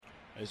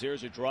As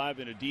there's a drive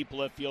in a deep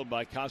left field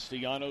by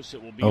Castellanos,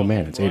 it will be. Oh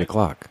man, it's 8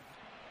 o'clock.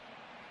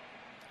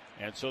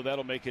 And so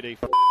that'll make it a.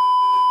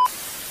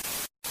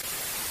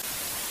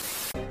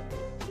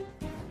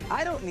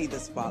 I don't need the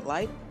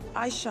spotlight.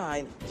 I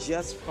shine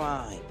just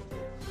fine.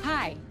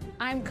 Hi,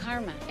 I'm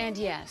Karma, and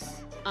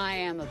yes, I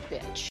am a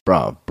bitch.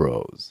 Brav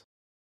Bros.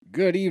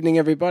 Good evening,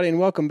 everybody,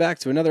 and welcome back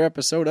to another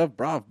episode of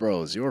Brav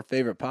Bros, your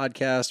favorite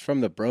podcast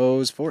from the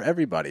bros for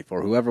everybody,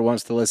 for whoever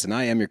wants to listen.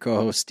 I am your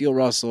co-host, Steele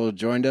Russell,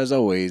 joined as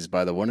always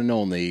by the one and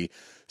only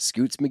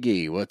Scoots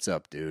McGee. What's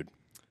up, dude?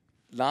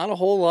 Not a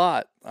whole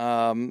lot.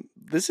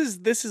 This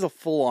is a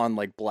full-on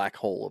like black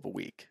hole of a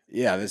week.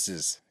 Yeah, this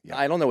is. Yeah.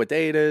 I don't know what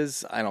day it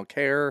is. I don't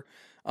care.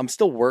 I'm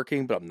still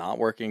working, but I'm not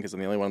working because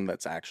I'm the only one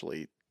that's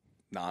actually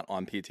not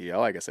on PTO.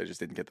 I guess I just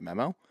didn't get the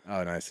memo.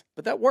 Oh, nice.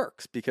 But that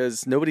works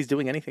because nobody's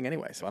doing anything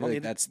anyway, so I don't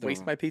need to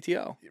waste my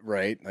PTO.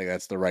 Right? Like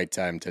that's the right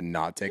time to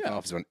not take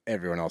off is when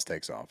everyone else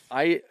takes off.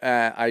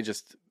 I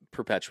just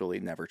perpetually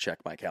never check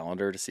my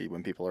calendar to see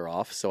when people are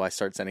off, so I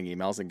start sending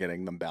emails and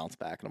getting them bounced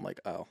back, and I'm like,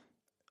 oh,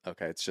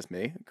 okay, it's just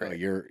me. Great.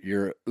 Oh,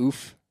 you're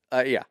oof?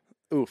 Yeah.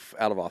 Oof,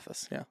 out of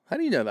office. Yeah. How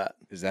do you know that?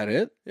 Is that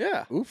it?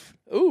 Yeah. Oof.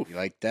 Oof. You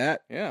like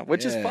that? Yeah,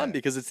 which is fun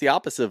because it's the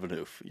opposite of an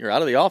oof. You're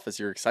out of the office,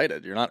 you're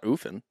excited. You're not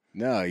oofing.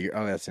 No,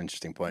 that's an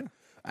interesting point.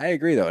 I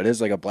agree, though. It is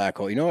like a black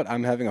hole. You know what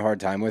I'm having a hard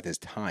time with is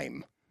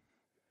time.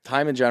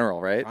 Time in general,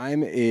 right?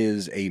 Time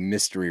is a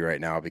mystery right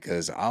now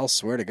because I'll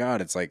swear to God,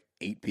 it's like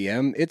 8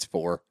 p.m. It's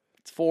 4.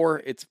 It's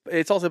 4.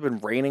 It's also been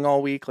raining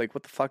all week. Like,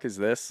 what the fuck is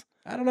this?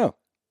 I don't know.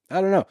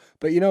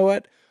 But you know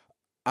what?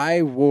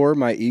 I wore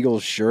my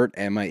Eagles shirt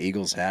and my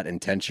Eagles hat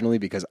intentionally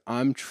because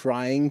I'm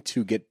trying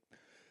to get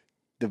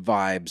the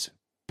vibes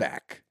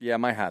back. Yeah,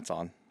 my hat's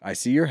on. I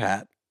see your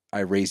hat. I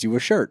raise you a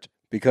shirt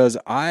because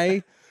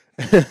I'm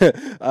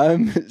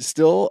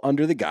still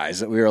under the guise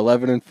that we are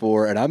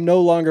 11-4, and I'm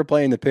no longer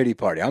playing the pity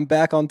party. I'm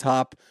back on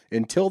top.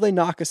 Until they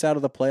knock us out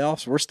of the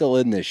playoffs, we're still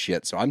in this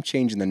shit. So I'm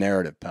changing the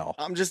narrative, pal.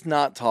 I'm just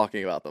not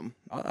talking about them.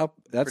 That's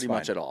pretty fine.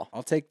 much at all.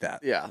 I'll take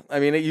that. Yeah, I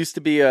mean, it used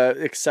to be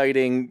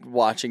exciting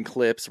watching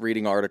clips,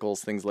 reading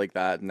articles, things like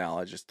that. Now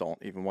I just don't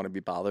even want to be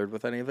bothered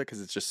with any of it because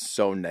it's just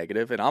so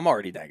negative, and I'm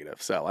already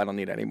negative, so I don't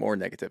need any more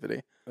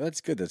negativity. Well, that's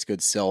good. That's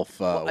good self.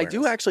 Well, I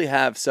do actually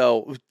have.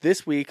 So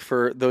this week,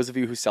 for those of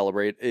you who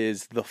celebrate,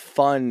 is the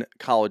fun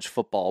college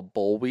football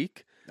bowl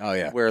week. Oh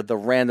yeah, where the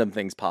random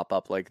things pop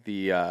up, like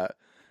the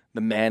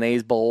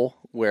mayonnaise bowl,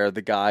 where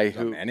the guy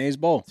who mayonnaise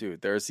bowl,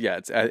 dude.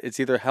 It's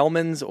either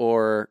Hellman's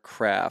or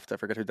Kraft. I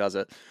forget who does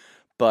it,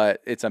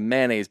 but it's a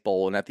mayonnaise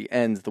bowl, and at the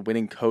end, the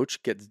winning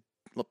coach gets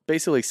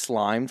basically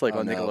slimed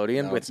on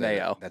Nickelodeon with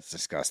mayo. That's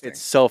disgusting. It's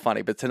so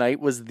funny. But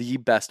tonight was the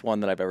best one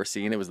that I've ever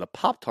seen. It was the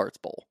Pop-Tarts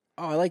bowl.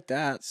 Oh, I like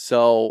that.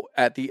 So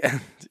at the end,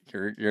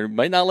 you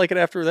might not like it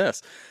after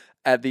this.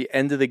 At the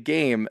end of the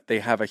game, they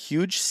have a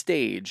huge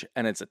stage,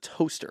 and it's a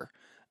toaster,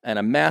 and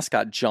a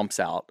mascot jumps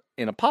out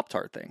in a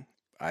Pop-Tart thing.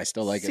 I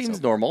still like it.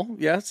 Seems normal.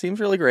 Yeah, it seems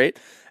really great.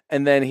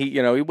 And then he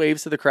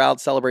waves to the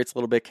crowd, celebrates a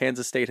little bit.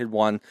 Kansas State had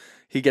won.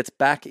 He gets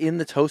back in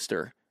the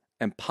toaster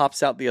and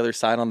pops out the other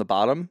side on the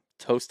bottom,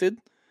 toasted,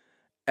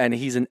 and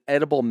he's an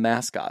edible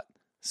mascot.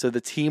 So the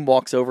team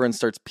walks over and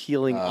starts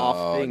peeling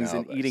off things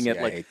and eating it.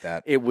 I hate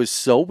that. It was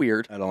so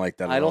weird. I don't like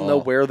that at all. I don't know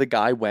where the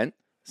guy went.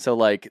 So,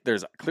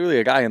 there's clearly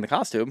a guy in the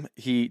costume.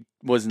 He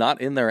was not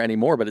in there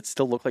anymore, but it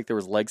still looked like there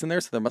was legs in there,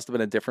 so there must have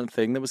been a different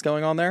thing that was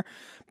going on there.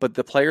 But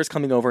the players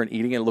coming over and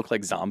eating it looked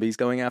like zombies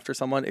going after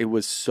someone. It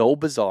was so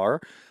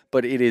bizarre,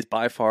 but it is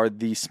by far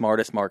the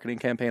smartest marketing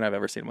campaign I've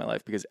ever seen in my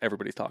life because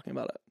everybody's talking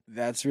about it.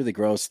 That's really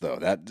gross, though.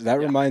 That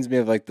reminds me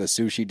of, the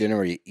sushi dinner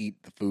where you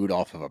eat the food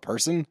off of a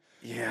person.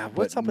 Yeah,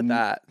 what's up with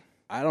that?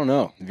 I don't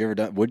know. Have you ever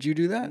done... Would you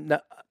do that? No,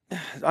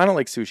 I don't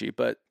like sushi,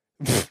 but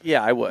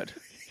yeah, I would.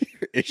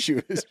 Your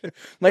issue is...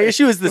 My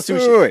issue is the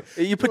sushi.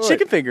 Wait. You put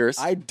chicken fingers.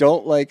 I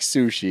don't like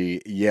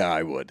sushi. Yeah,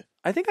 I would.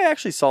 I think I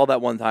actually saw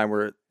that one time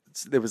where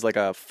there was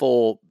a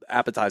full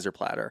appetizer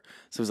platter.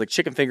 So it was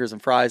chicken fingers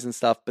and fries and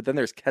stuff, but then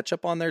there's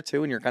ketchup on there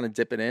too, and you're kind of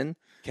dipping in.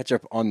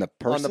 Ketchup on the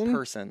person? On the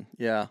person,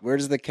 yeah. Where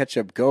does the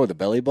ketchup go? The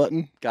belly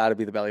button? Gotta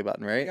be the belly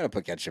button, right? You gotta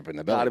put ketchup in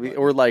the belly button.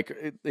 Or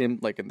in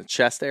the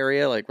chest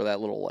area, where that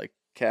little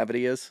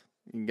cavity is.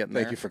 You can get in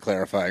there. Thank you for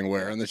clarifying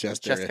where in the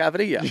chest area. Chest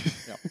cavity, yeah.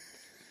 Yeah.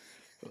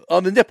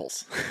 On the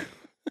nipples.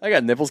 I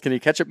got nipples. Can you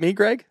ketchup me,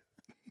 Greg?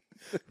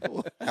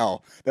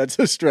 Hell, that's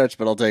a stretch,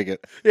 but I'll take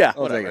it. Yeah,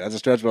 I'll take it. That's a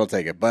stretch, but I'll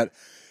take it. But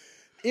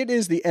it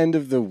is the end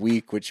of the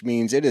week, which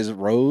means it is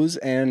rose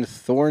and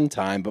thorn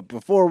time. But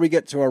before we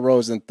get to our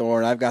rose and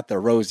thorn, I've got the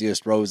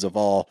rosiest rose of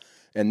all,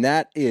 and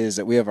that is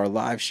that we have our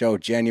live show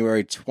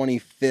January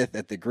 25th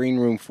at the Green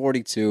Room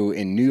 42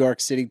 in New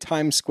York City,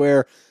 Times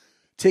Square.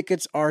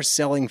 Tickets are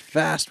selling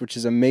fast, which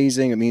is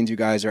amazing. It means you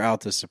guys are out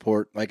to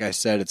support. Like I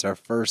said, it's our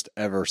first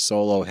ever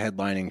solo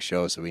headlining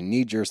show, so we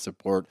need your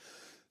support.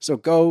 So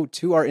go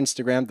to our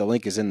Instagram. The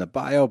link is in the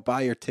bio.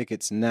 Buy your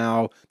tickets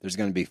now. There's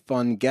going to be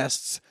fun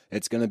guests.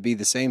 It's going to be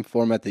the same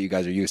format that you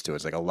guys are used to.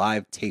 It's like a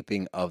live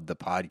taping of the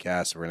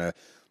podcast. We're going to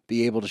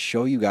be able to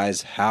show you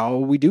guys how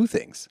we do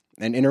things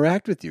and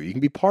interact with you. You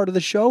can be part of the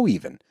show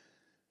even.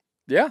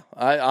 Yeah,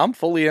 I'm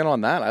fully in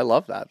on that. I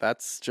love that.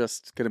 That's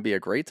just going to be a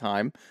great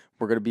time.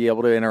 We're going to be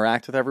able to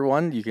interact with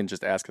everyone. You can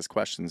just ask us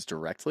questions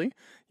directly. You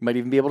might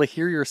even be able to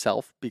hear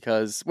yourself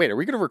because, wait, are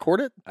we going to record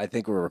it? I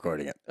think we're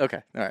recording it.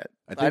 Okay, all right.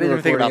 I didn't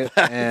even think about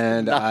that.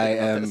 And I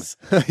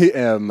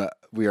am.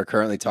 We are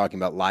currently talking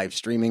about live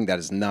streaming. That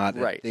is not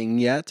a thing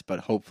yet,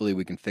 but hopefully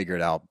we can figure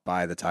it out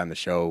by the time the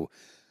show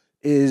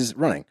is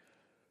running.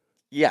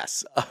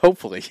 Yes,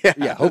 hopefully.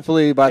 Yeah,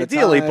 hopefully by the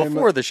Ideally, time...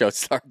 before the show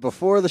starts.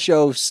 Before the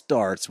show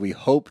starts, we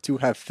hope to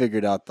have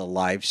figured out the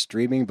live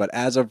streaming, but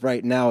as of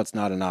right now, it's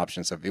not an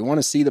option. So if you want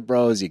to see the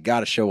bros, you got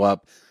to show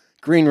up.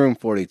 Green Room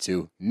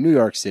 42, New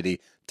York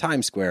City,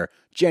 Times Square,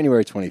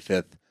 January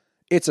 25th.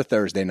 It's a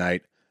Thursday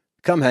night.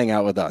 Come hang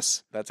out with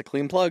us. That's a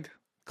clean plug.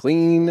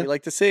 Clean. We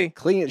like to see.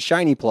 Clean,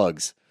 shiny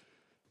plugs.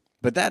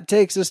 But that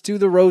takes us to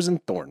the Rose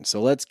and Thorn.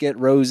 So let's get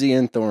rosy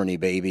and thorny,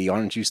 baby. Why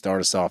don't you start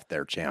us off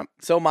there, champ?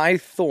 So my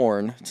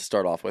thorn, to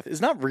start off with,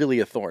 is not really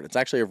a thorn. It's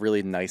actually a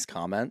really nice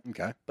comment.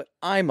 Okay. But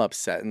I'm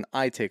upset, and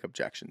I take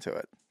objection to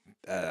it.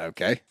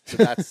 Okay. So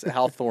that's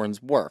how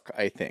thorns work,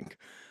 I think.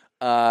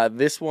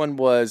 This one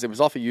was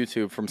off of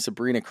YouTube from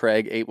Sabrina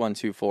Craig,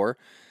 8124.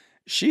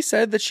 She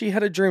said that she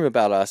had a dream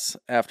about us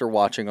after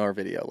watching our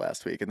video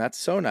last week, and that's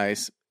so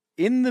nice.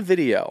 In the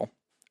video,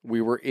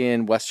 we were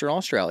in Western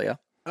Australia.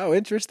 Oh,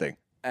 interesting.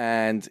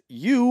 And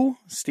you,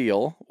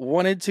 Steele,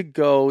 wanted to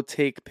go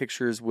take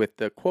pictures with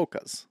the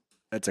quokkas.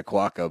 It's a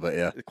quokka, but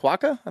yeah.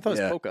 Quokka? I thought it was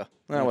Yeah. quokka.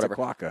 No, Whatever.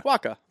 It's a quokka.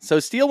 Quokka.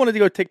 So Steele wanted to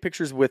go take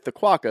pictures with the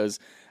quokkas,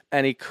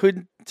 and he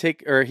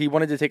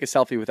wanted to take a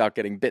selfie without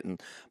getting bitten.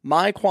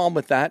 My qualm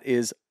with that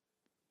is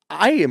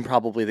I am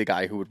probably the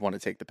guy who would want to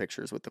take the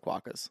pictures with the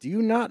quokkas. Do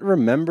you not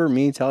remember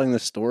me telling the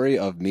story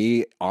of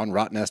me on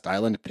Rottnest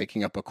Island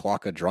picking up a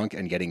quokka drunk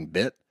and getting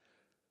bit?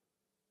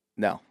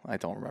 No, I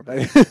don't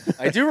remember.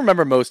 I do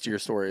remember most of your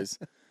stories.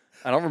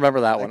 I don't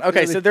remember that one.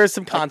 Okay, so there's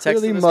some context. I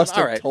really to this must one.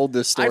 have All right. told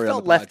this story. I felt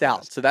on the left podcast.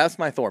 out, so that's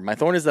my thorn. My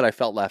thorn is that I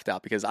felt left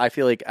out because I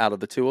feel like out of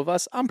the two of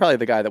us, I'm probably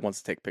the guy that wants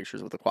to take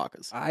pictures with the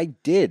quokkas. I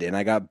did, and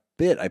I got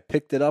bit. I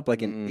picked it up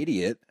like an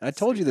idiot. I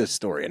told you this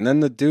story. And then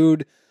the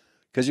dude,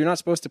 because you're not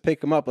supposed to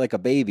pick him up like a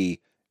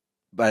baby,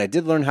 but I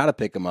did learn how to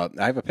pick him up.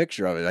 I have a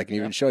picture of it. I can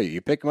even show you.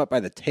 You pick them up by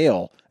the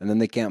tail, and then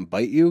they can't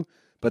bite you,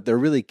 but they're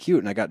really cute.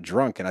 And I got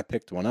drunk, and I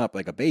picked one up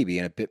like a baby,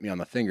 and it bit me on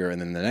the finger. And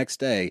then the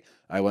next day,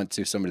 I went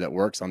to somebody that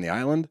works on the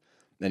island,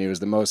 and he was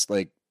the most,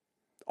 like,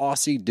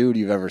 Aussie dude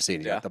you've ever seen.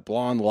 He's got the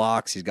blonde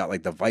locks. He's got,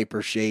 like, the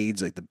Viper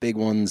shades, like the big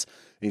ones.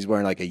 He's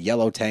wearing, like, a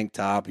yellow tank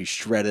top. He's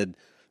shredded.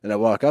 And I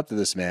walk up to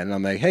this man, and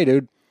I'm like, hey,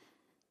 dude,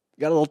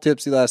 got a little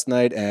tipsy last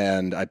night,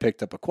 and I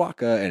picked up a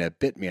quokka, and it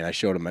bit me, and I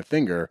showed him my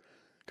finger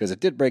because it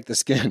did break the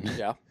skin.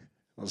 Yeah.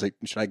 I was like,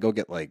 should I go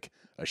get, like,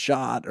 a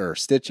shot or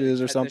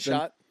stitches or something?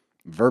 Shot?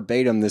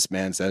 Verbatim, this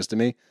man says to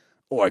me,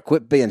 "Oh,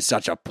 quit being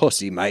such a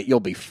pussy, mate. You'll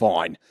be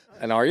fine."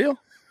 And are you?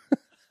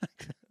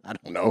 I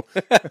don't know.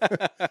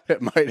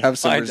 It might have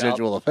some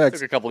residual effects.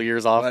 Took a couple of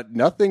years off. But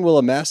nothing will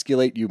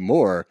emasculate you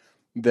more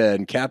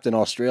than Captain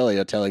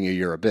Australia telling you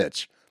you're a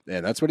bitch.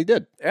 And that's what he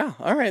did. Yeah,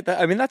 all right.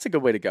 That's a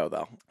good way to go,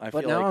 though.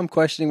 But now I'm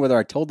questioning whether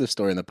I told this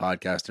story in the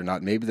podcast or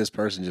not. Maybe this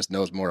person just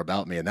knows more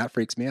about me, and that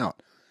freaks me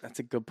out. That's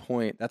a good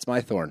point. That's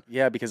my thorn.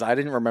 Yeah, because I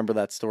didn't remember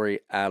that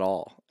story at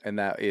all. And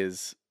that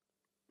is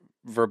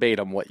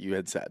verbatim what you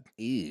had said.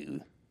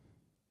 Ew.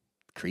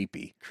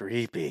 Creepy.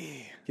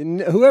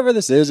 Whoever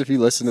this is, if you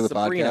listen to the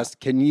Sabrina.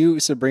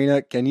 podcast,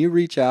 Sabrina, can you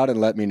reach out and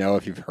let me know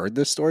if you've heard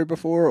this story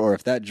before or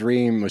if that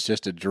dream was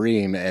just a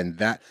dream and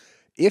that...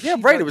 It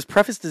was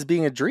prefaced as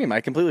being a dream.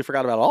 I completely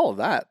forgot about all of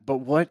that. But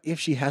what if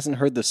she hasn't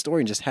heard the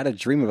story and just had a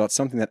dream about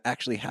something that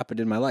actually happened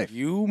in my life?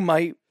 You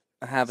might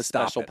have a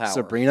special power.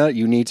 Sabrina,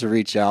 you need to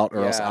reach out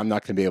or else Yeah. I'm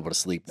not going to be able to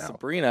sleep now.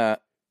 Sabrina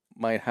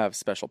might have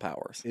special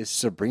powers. Is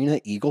Sabrina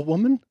Eagle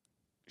Woman?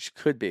 She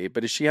could be,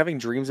 but is she having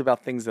dreams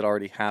about things that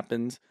already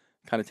happened?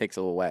 Kind of takes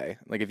it away.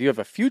 Like if you have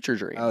a future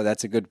dream. Oh,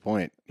 that's a good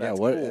point. That's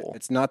what? cool.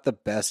 It's not the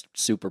best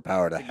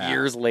superpower to have.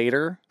 Years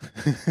later,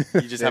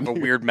 you just have a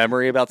weird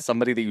memory about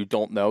somebody that you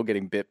don't know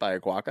getting bit by a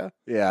quokka.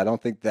 Yeah, I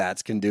don't think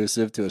that's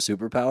conducive to a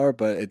superpower,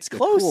 but it's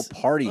Close. a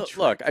cool party trick.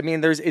 Look, I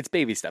mean, it's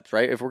baby steps,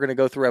 right? If we're going to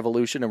go through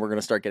evolution and we're going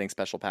to start getting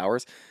special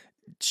powers,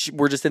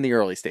 we're just in the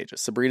early stages.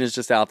 Sabrina's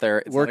just out there.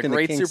 It's Working not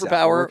a the great kinks superpower.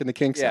 out. Working the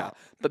kinks out.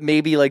 But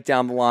maybe like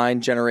down the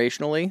line,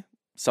 generationally,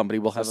 somebody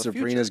will have a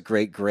Sabrina's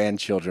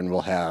great-grandchildren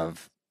will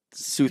have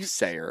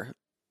soothsayer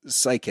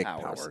psychic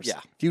powers. powers. Yeah.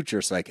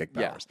 Future psychic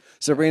Yeah. powers.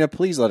 Sabrina,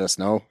 please let us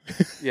know.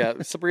 Yeah,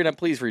 Sabrina,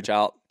 please reach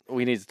out.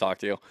 We need to talk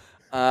to you.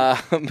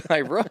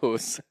 My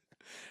rose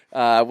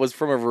was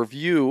from a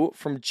review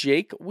from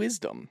Jake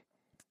Wisdom.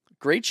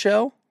 Great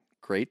show,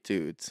 great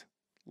dudes.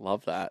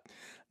 Love that.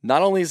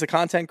 Not only is the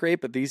content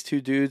great, but these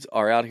two dudes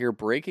are out here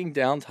breaking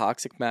down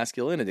toxic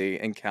masculinity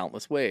in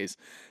countless ways.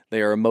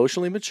 They are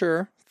emotionally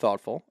mature,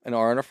 thoughtful, and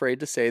aren't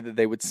afraid to say that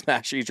they would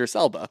smash Idris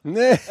Elba.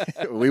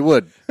 We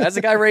would. As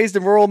a guy raised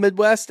in rural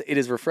Midwest, it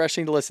is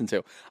refreshing to listen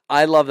to.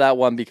 I love that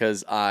one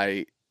because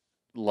I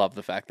love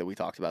the fact that we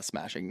talked about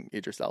smashing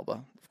Idris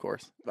Elba, of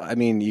course. I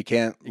mean, you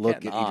can't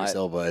look at Idris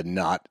Elba and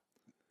not...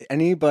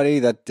 Anybody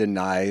that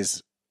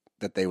denies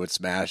that they would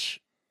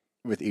smash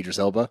with Idris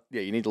Elba.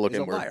 Yeah, you need to look He's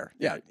a inward. liar.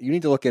 Yeah, you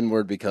need to look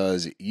inward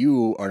because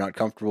you are not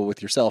comfortable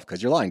with yourself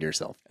because you're lying to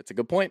yourself. That's a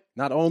good point.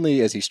 Not only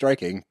is he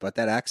striking, but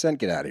that accent,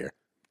 get out of here.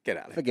 Get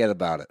out of here. Forget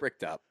about it.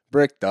 Bricked up.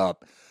 Bricked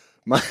up.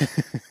 My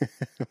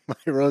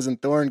rose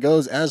and thorn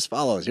goes as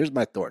follows. Here's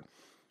my thorn.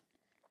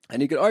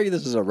 And you could argue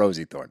this is a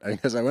rosy thorn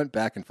because I went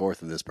back and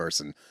forth with this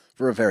person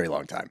for a very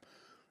long time.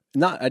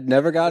 I'd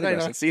never got Did I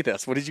aggressive. not see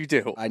this? What did you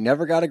do? I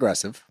never got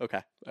aggressive.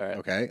 Okay. All right.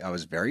 Okay. I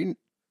was very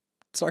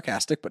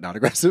sarcastic, but not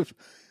aggressive.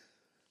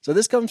 So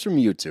this comes from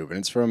YouTube, and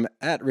it's from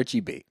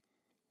 @RichieB.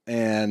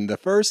 And the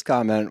first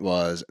comment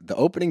was, the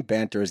opening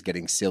banter is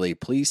getting silly.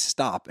 Please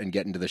stop and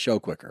get into the show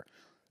quicker.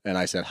 And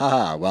I said,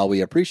 haha, while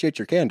we appreciate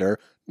your candor,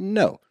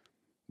 no.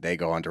 They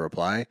go on to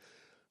reply,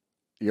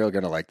 you're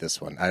going to like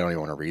this one. I don't even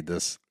want to read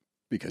this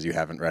because you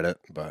haven't read it,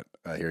 but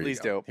here Please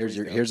you go.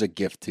 do. Here's a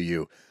gift to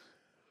you.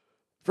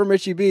 From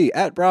Richie B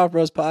at Brow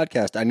Bros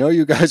Podcast. I know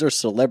you guys are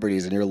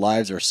celebrities and your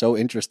lives are so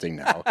interesting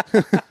now.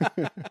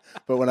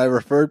 But when I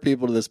referred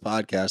people to this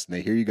podcast and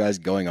they hear you guys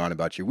going on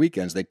about your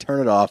weekends, they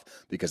turn it off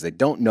because they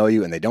don't know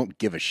you and they don't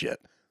give a shit.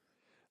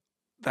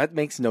 That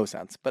makes no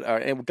sense. But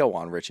go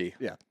on, Richie.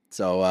 Yeah.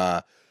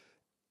 So,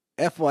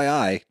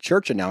 FYI,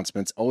 church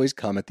announcements always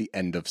come at the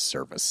end of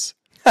service.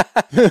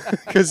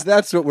 Because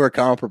that's what we're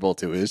comparable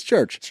to, is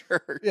church.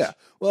 Church. Yeah.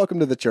 Welcome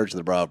to the Church of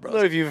the Brow I don't know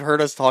Bros. if you've heard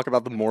us talk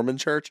about the Mormon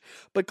church,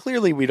 but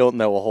clearly we don't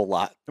know a whole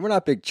lot. And we're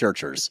not big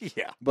churchers.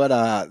 Yeah. But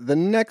the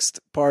next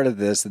part of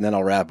this, and then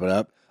I'll wrap it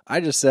up, I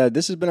just said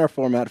this has been our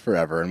format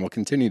forever and will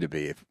continue to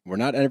be. If we're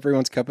not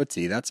everyone's cup of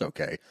tea, that's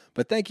okay.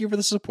 But thank you for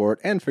the support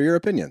and for your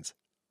opinions.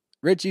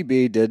 Richie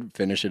B did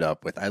finish it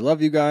up with, I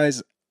love you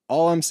guys.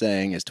 All I'm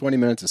saying is 20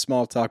 minutes of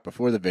small talk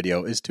before the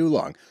video is too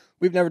long.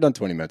 We've never done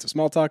 20 minutes of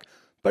small talk,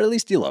 but at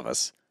least you love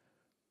us.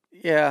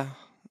 Yeah.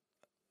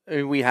 I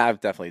mean, we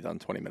have definitely done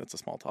 20 minutes of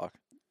small talk.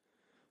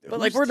 But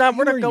like Whose we're not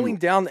team are going you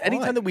down on?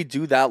 anytime that we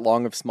do that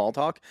long of small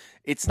talk,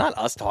 it's not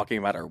us talking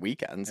about our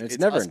weekends. It's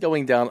It's never- us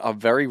going down a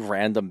very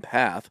random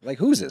path. Like,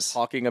 who's this?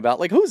 Talking about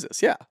like who's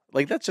this? Yeah.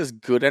 Like that's just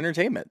good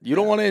entertainment. You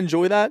don't want to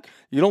enjoy that?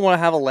 You don't want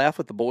to have a laugh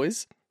with the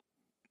boys?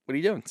 What are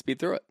you doing? Speed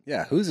through it.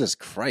 Yeah, who's this?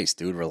 Christ,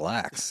 dude,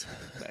 relax.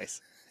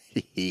 Nice.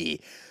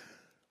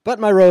 But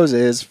my rose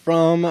is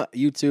from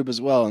YouTube as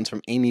well, and it's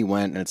from Amy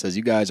Went, and it says,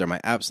 you guys are my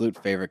absolute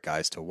favorite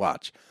guys to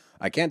watch.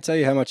 I can't tell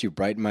you how much you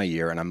brighten my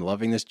year, and I'm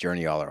loving this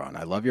journey y'all are on.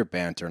 I love your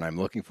banter, and I'm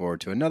looking forward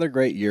to another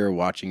great year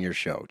watching your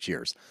show.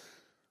 Cheers.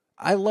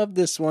 I love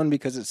this one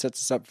because it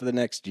sets us up for the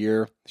next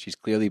year. She's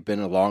clearly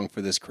been along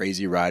for this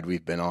crazy ride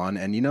we've been on,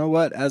 and you know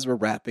what? As we're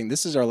wrapping,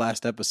 this is our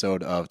last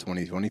episode of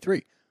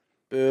 2023.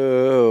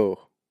 Boo.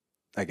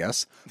 I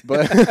guess,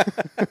 but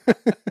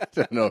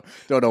don't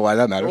know why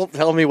that matters. Don't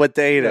tell me what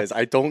day it is.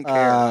 I don't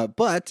care.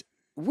 But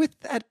with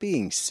that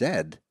being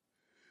said,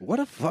 what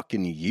a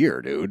fucking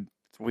year, dude.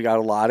 We got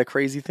a lot of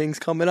crazy things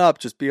coming up.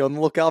 Just be on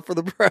the lookout for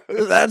the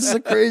pros. That's the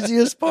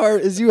craziest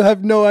part, is you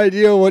have no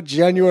idea what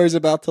January is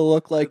about to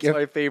look like. It's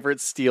my favorite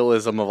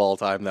steelism of all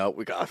time, though.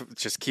 We got to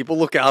just keep a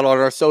lookout on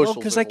our socials.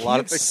 Because I There's a lot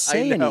can't of things-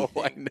 say I know,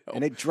 anything, I know.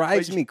 and it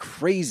drives But- me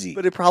crazy.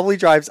 But it probably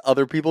drives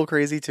other people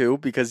crazy, too,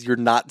 because you're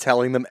not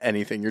telling them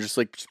anything. You're just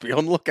like, just be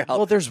on the lookout.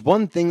 Well, there's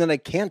one thing that I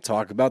can't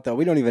talk about that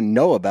we don't even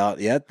know about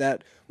yet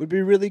that would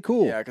be really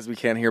cool. Yeah, because we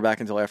can't hear back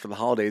until after the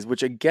holidays,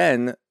 which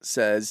again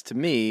says to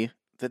me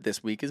that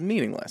this week is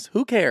meaningless.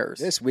 Who cares?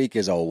 This week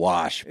is a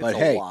wash. But It's a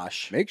hey,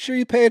 wash. make sure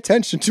you pay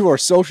attention to our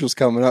socials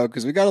coming up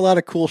because we got a lot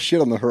of cool shit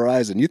on the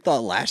horizon. You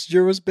thought last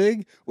year was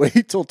big?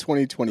 Wait till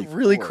 2020.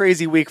 Really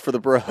crazy week for the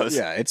bros.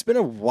 Yeah, it's been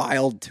a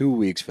wild 2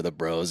 weeks for the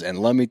bros, and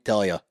let me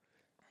tell you,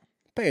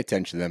 pay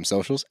attention to them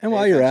socials. And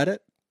while you're at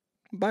it,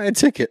 buy a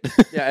ticket.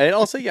 Yeah, and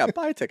also,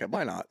 buy a ticket.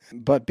 Why not?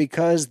 But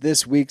because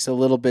this week's a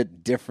little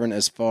bit different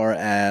as far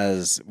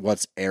as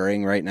what's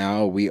airing right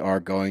now, we are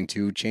going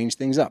to change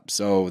things up.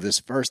 So this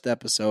first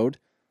episode,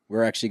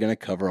 we're actually going to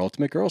cover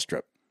Ultimate Girls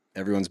Trip.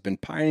 Everyone's been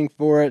pining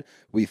for it.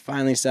 We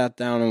finally sat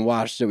down and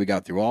watched it. We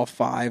got through all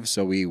 5,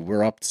 so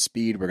we're up to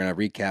speed. We're going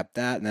to recap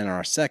that. And then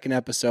our second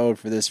episode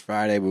for this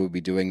Friday, we will be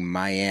doing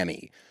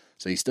Miami.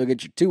 So you still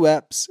get your 2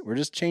 eps. We're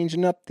just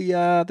changing up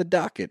the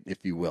docket,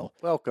 if you will.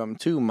 Welcome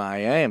to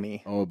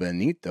Miami. Oh,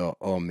 Benito.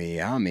 Oh,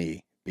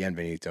 Miami.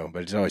 Bienvenido.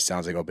 But it always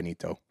sounds like Oh,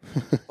 Benito.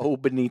 Oh,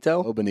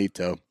 Benito? Oh,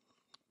 Benito.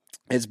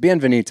 It's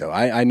Bienvenido.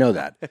 I know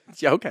that.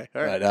 Yeah, okay.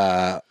 All right.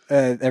 But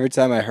every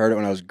time I heard it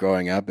when I was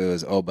growing up, it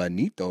was Oh,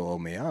 Benito, Oh,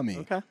 Miami.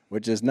 Okay.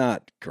 Which is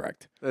not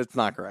correct. That's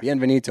not correct.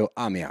 Bienvenido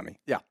a Miami.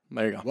 Yeah,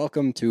 there you go.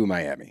 Welcome to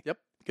Miami. Yep,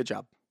 good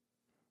job.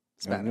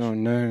 Spanish. No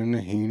night and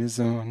the heat is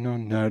on, no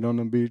night on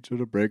the beach till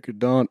the break of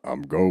dawn.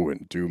 I'm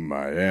going to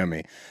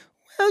Miami.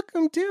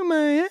 Welcome to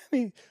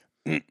Miami.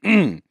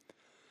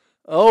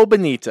 Oh,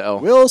 Benito.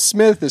 Will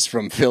Smith is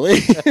from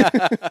Philly.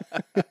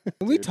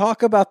 Can we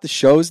talk about the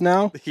shows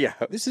now? Yeah.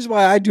 This is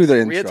why I do the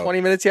Are intro. we at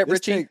 20 minutes yet, This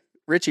Richie? take-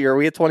 Richie, are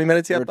we at 20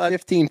 minutes We're yet, at bud?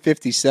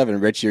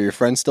 15:57. Richie, are your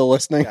friends still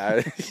listening?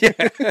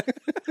 Yeah.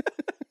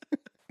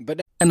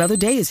 Another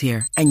day is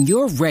here, and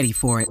you're ready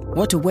for it.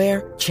 What to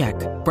wear? Check.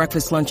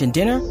 Breakfast, lunch, and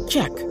dinner?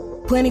 Check.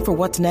 Planning for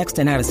what's next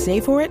and how to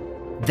save for it?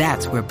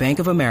 That's where Bank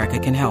of America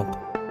can help.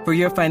 For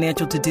your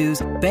financial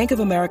to-dos, Bank of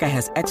America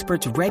has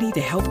experts ready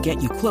to help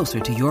get you closer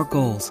to your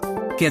goals.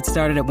 Get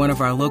started at one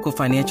of our local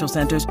financial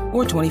centers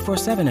or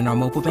 24/7 in our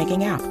mobile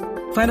banking app.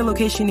 Find a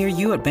location near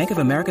you at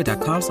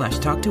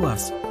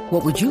bankofamerica.com/talktous.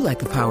 What would you like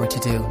the power to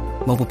do?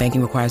 Mobile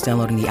banking requires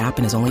downloading the app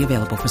and is only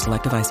available for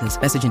select devices.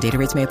 Message and data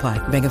rates may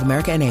apply. Bank of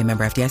America N.A.,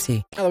 member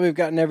FDIC. Now that we've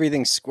gotten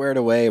everything squared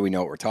away, we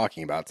know what we're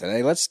talking about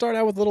today. Let's start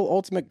out with a little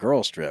Ultimate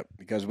Girl Strip,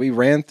 because we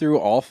ran through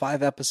all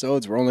 5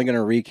 episodes. We're only going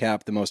to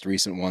recap the most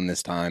recent one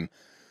this time.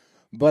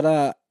 But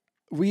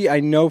I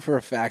know for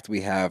a fact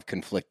we have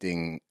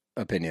conflicting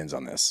opinions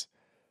on this.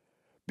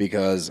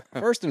 Because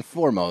first and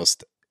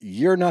foremost,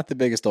 you're not the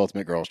biggest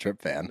Ultimate Girl Strip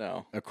fan.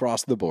 No.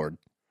 Across the board.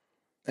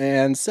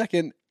 And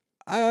second,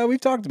 we've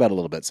talked about it a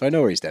little bit, so I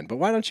know where you stand. But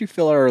why don't you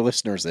fill our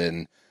listeners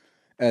in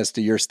as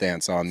to your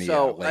stance on the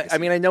legacy? I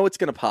mean, I know it's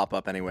going to pop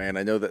up anyway, and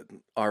I know that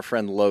our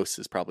friend Los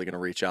is probably going to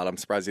reach out. I'm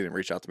surprised he didn't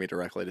reach out to me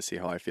directly to see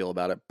how I feel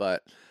about it.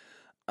 But,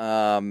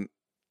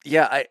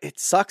 it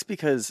sucks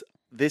because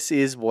this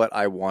is what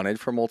I wanted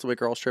from Ultimate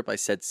Girl Strip. I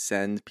said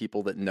send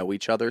people that know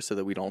each other so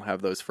that we don't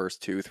have those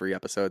first 2-3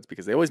 episodes,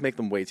 because they always make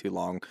them way too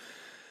long,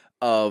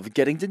 of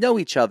getting to know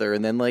each other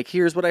and then like,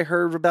 here's what I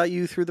heard about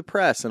you through the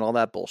press and all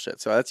that bullshit.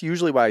 So that's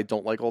usually why I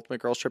don't like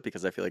Ultimate Girl Strip,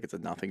 because I feel like it's a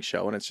nothing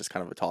show and it's just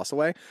kind of a toss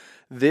away.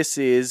 This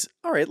is,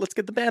 all right, let's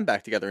get the band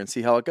back together and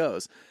see how it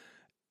goes.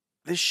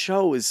 This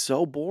show is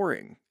so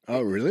boring.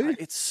 Oh, really?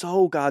 It's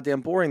so goddamn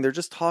boring. They're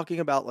just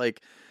talking about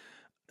like,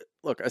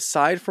 look,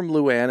 aside from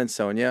Luann and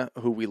Sonia,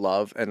 who we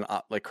love, and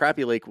like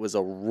Crappy Lake was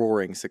a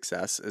roaring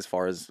success as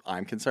far as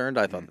I'm concerned.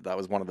 I thought that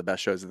was one of the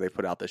best shows that they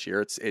put out this year.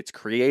 It's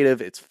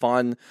creative, it's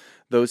fun.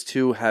 Those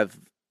two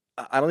have,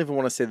 I don't even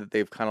want to say that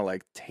they've kind of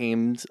like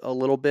tamed a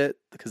little bit,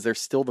 because they're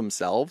still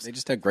themselves. They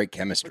just have great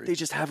chemistry. But they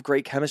just have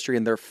great chemistry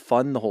and they're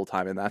fun the whole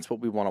time, and that's what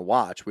we want to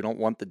watch. We don't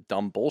want the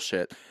dumb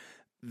bullshit.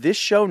 This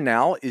show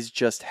now is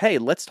just, hey,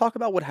 let's talk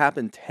about what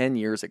happened 10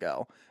 years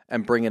ago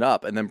and bring it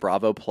up. And then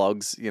Bravo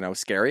plugs,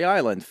 Scary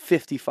Island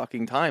 50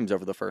 fucking times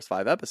over the first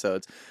 5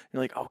 episodes.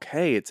 You're like,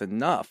 okay, it's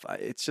enough.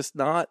 It's just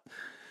not,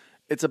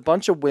 it's a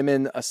bunch of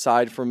women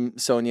aside from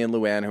Sonia and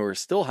Luann who are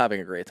still having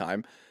a great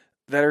time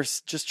that are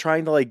just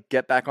trying to like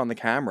get back on the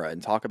camera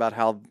and talk about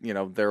how,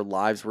 their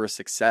lives were a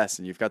success.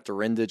 And you've got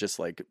Dorinda just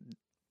like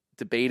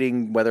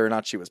debating whether or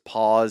not she was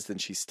paused,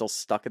 and she's still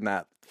stuck in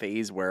that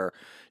phase where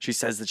she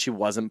says that she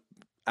wasn't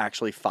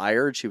actually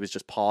fired. She was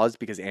just paused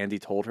because Andy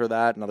told her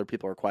that, and other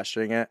people are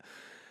questioning it.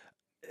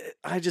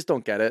 I just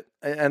don't get it.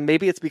 And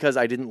maybe it's because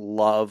I didn't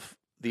love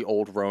the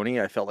old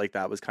RHONY. I felt like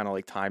that was kind of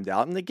like timed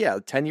out. And like, yeah,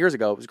 10 years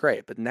ago it was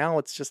great, but now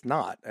it's just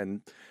not.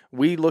 And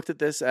we looked at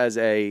this as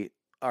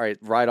all right,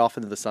 ride off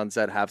into the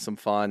sunset, have some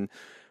fun.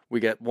 We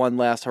get one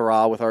last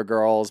hurrah with our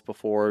girls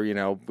before, we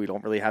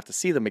don't really have to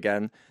see them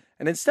again.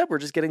 And instead, we're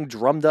just getting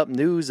drummed up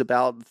news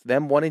about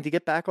them wanting to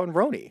get back on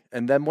RHONY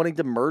and them wanting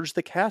to merge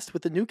the cast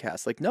with the new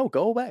cast. Like, no,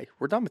 go away.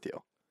 We're done with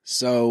you.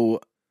 So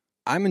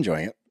I'm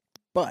enjoying it,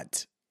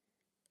 but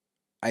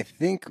I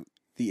think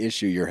the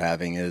issue you're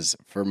having is,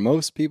 for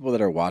most people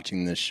that are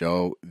watching this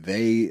show,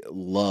 they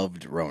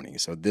loved RHONY.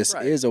 So this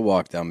is a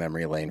walk down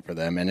memory lane for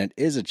them, and it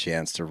is a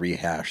chance to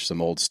rehash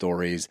some old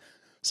stories,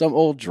 some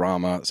old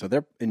drama. So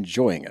they're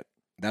enjoying it.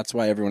 That's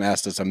why everyone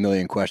asked us a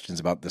million questions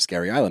about the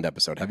Scary Island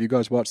episode. Have you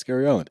guys watched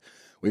Scary Island?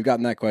 We've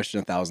gotten that question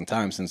 1,000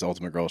 times since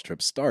Ultimate Girl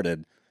Strip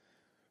started.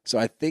 So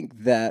I think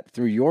that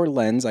through your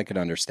lens, I could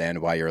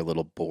understand why you're a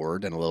little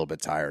bored and a little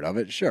bit tired of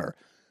it. Sure.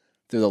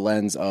 Through the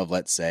lens of,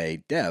 let's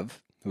say,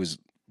 Dev, who's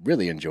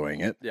really enjoying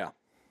it. Yeah.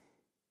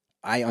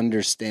 I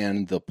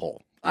understand the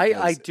pull.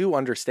 I do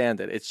understand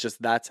it. It's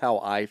just that's how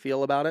I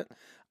feel about it.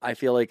 I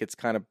feel like it's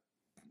kind of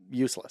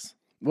useless.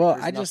 Well,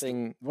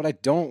 what I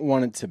don't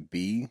want it to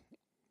be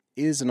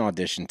is an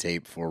audition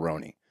tape for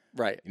RHONY.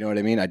 Right. You know what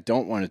I mean? I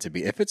don't want it to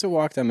be. If it's a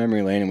walk down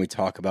memory lane and we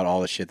talk about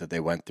all the shit that they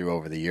went through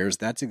over the years,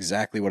 that's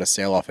exactly what a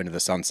sail off into the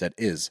sunset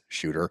is,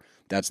 Shooter.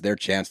 That's their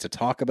chance to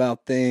talk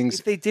about things.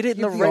 If they did it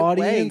in the right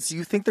way, do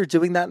you think they're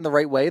doing that in the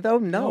right way, though?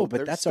 No, but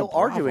they're that's still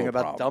arguing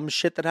about dumb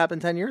shit that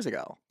happened 10 years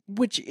ago.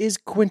 Which is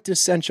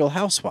quintessential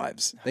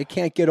Housewives. They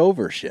can't get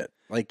over shit.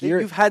 Like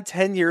you've had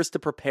 10 years to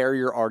prepare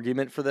your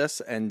argument for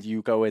this, and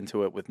you go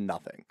into it with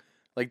nothing.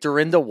 Like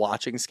Dorinda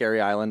watching Scary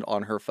Island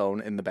on her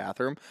phone in the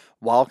bathroom,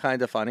 while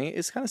kind of funny,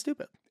 is kind of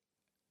stupid.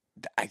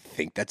 I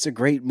think that's a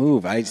great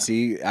move. I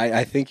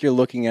think you're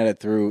looking at it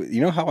through,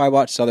 how I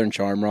watch Southern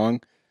Charm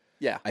wrong?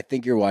 Yeah. I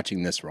think you're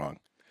watching this wrong.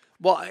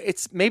 Well,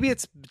 maybe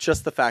it's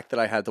just the fact that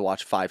I had to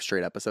watch 5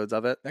 straight episodes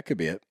of it. That could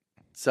be it.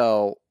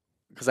 So,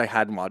 because I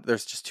hadn't watched,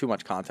 there's just too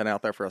much content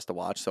out there for us to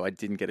watch, so I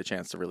didn't get a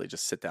chance to really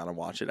just sit down and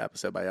watch it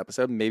episode by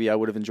episode. Maybe I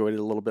would have enjoyed it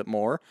a little bit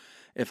more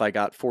if I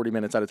got 40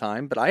 minutes at a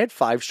time, but I had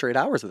 5 straight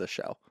hours of this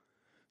show.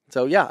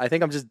 So yeah, I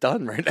think I'm just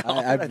done right now.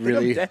 I think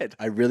I'm dead.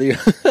 I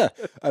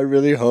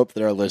really hope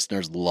that our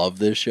listeners love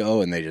this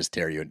show and they just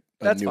tear you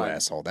a new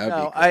asshole. That would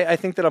be cool. I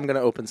think that I'm going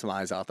to open some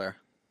eyes out there.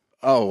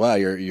 Oh wow,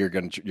 you're a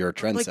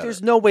trendsetter. Like,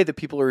 there's no way that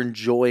people are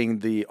enjoying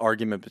the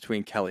argument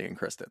between Kelly and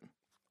Kristen.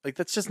 Like,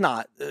 that's just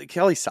not.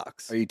 Kelly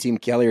sucks. Are you Team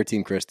Kelly or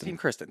Team Kristen? Team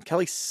Kristen.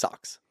 Kelly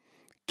sucks.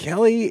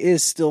 Kelly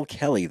is still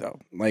Kelly, though.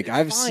 Like,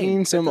 I've Fine. seen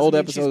That some doesn't old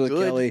mean she's episodes of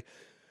good. Kelly,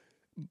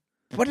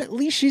 but at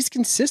least she's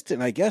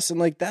consistent, I guess. And,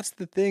 like, that's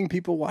the thing,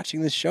 people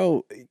watching this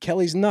show,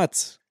 Kelly's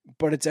nuts,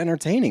 but it's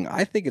entertaining.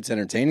 I think it's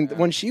entertaining. Yeah.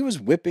 When she was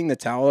whipping the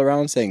towel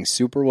around saying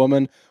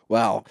Superwoman,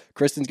 wow,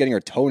 Kristen's getting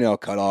her toenail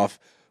cut off.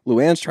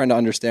 Luann's trying to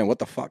understand what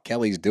the fuck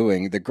Kelly's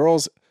doing. The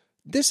girls,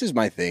 this is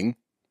my thing,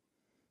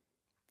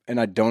 and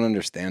I don't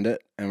understand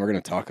it, and we're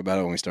going to talk about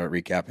it when we start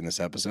recapping this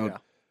episode. Yeah.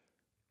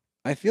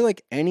 I feel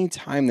like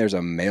anytime there's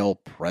a male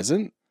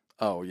present,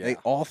 Oh, yeah. they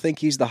all think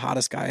he's the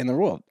hottest guy in the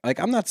world. Like,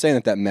 I'm not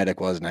saying that medic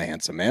wasn't a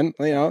handsome man,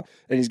 you know,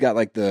 and he's got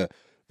like the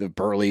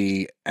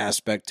burly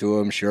aspect to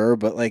him, sure,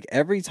 but like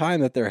every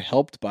time that they're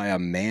helped by a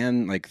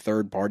man, like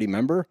third party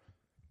member,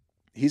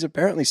 he's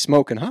apparently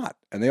smoking hot,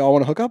 and they all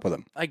want to hook up with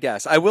him. I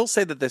guess. I will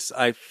say that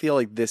I feel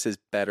like this is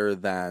better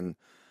than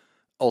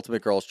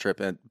Ultimate Girls Trip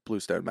and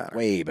Bluestone Manor.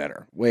 Way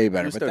better.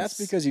 But that's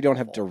because you don't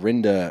have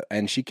Dorinda,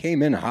 and she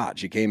came in hot.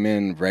 She came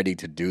in ready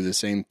to do the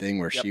same thing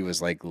where she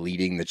was like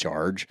leading the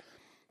charge.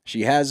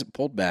 She has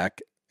pulled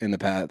back in the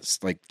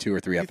past like 2 or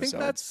 3 episodes. Do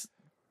you think that's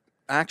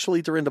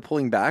actually Dorinda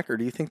pulling back, or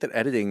do you think that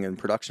editing and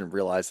production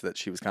realized that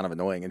she was kind of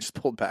annoying and just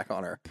pulled back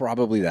on her?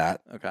 Probably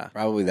that. Okay.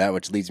 Probably that,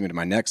 which leads me to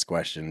my next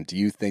question. Do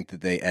you think that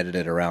they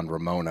edited around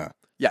Ramona?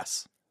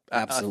 Yes.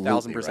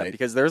 Absolutely, 1,000%. right?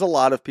 Because there's a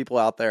lot of people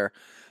out there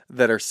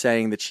that are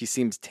saying that she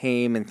seems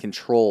tame and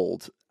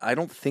controlled. I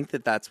don't think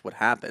that that's what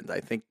happened. I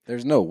think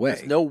there's no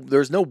way.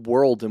 There's no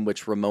world in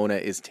which Ramona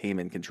is tame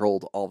and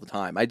controlled all the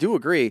time. I do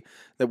agree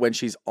that when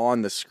she's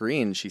on the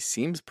screen, she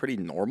seems pretty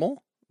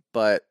normal,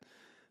 but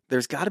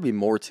there's got to be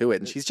more to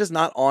it. And she's just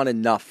not on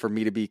enough for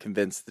me to be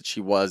convinced that she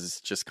was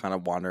just kind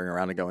of wandering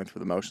around and going through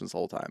the motions the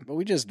whole time. But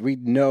we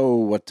know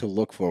what to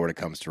look for when it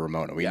comes to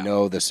Ramona. We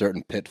know the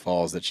certain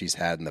pitfalls that she's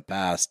had in the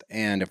past.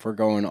 And if we're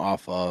going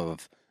off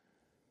of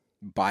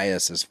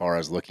bias as far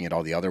as looking at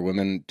all the other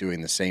women doing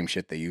the same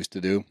shit they used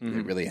to do,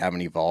 they really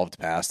haven't evolved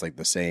past like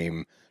the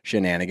same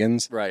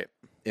shenanigans. Right.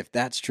 If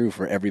that's true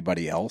for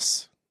everybody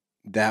else,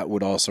 that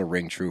would also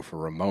ring true for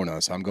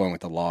Ramona. So I'm going with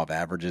the law of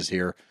averages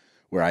here,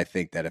 where I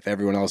think that if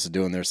everyone else is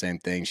doing their same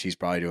thing, she's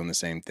probably doing the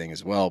same thing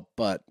as well.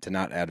 But to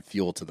not add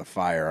fuel to the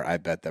fire, I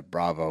bet that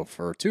Bravo,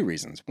 for 2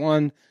 reasons.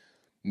 1,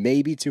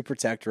 maybe to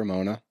protect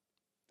Ramona,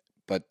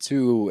 but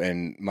 2,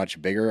 and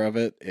much bigger of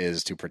it,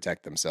 is to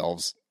protect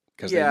themselves.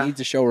 Because they need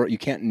to show her, you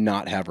can't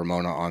not have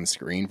Ramona on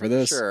screen for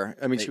this. Sure.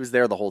 I mean, she was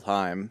there the whole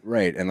time.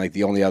 Right. And like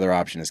the only other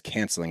option is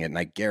canceling it. And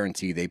I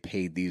guarantee they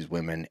paid these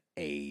women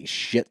a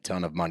shit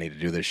ton of money to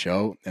do this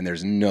show. And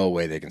there's no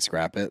way they can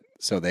scrap it.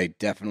 So they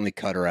definitely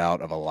cut her out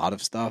of a lot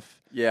of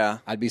stuff. Yeah.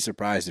 I'd be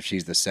surprised if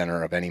she's the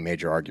center of any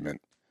major argument.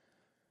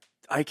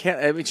 I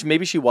mean,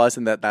 maybe she was,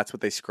 and that's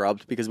what they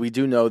scrubbed, because we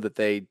do know that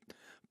they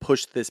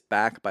pushed this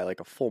back by like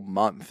a full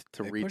month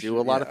to redo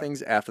a lot of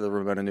things after the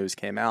Ramona news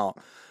came out.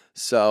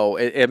 So,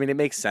 I mean, it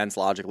makes sense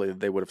logically that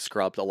they would have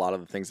scrubbed a lot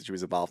of the things that she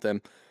was involved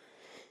in.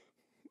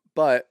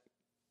 But,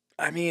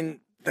 I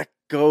mean, that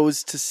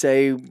goes to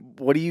say,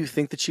 what do you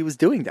think that she was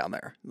doing down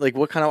there? Like,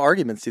 what kind of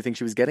arguments do you think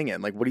she was getting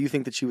in? Like, what do you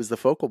think that she was the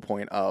focal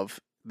point of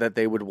that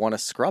they would want to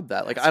scrub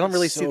that? Like, I don't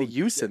really see the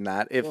use in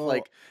that. If,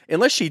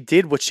 unless she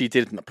did what she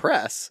did in the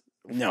press.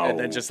 No. And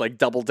then just like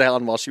double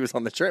down while she was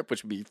on the trip,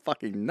 which would be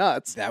fucking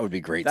nuts. That would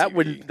be great.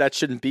 That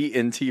shouldn't be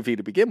in TV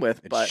to begin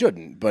with. It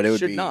shouldn't, but it would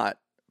should not.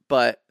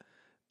 But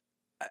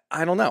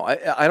I don't know.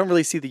 I don't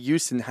really see the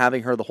use in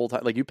having her the whole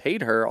time. Like, you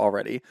paid her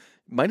already.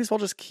 Might as well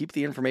just keep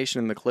the information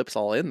and the clips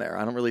all in there.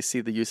 I don't really see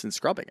the use in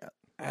scrubbing it.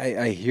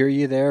 I hear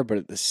you there, but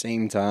at the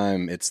same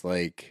time, it's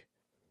like,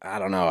 I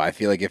don't know. I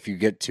feel like if you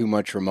get too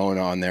much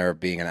Ramona on there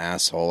being an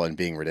asshole and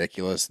being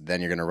ridiculous,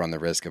 then you're going to run the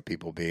risk of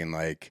people being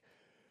like,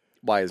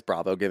 why is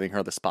Bravo giving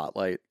her the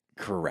spotlight?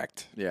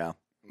 Correct. Yeah.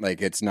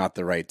 Like, it's not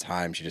the right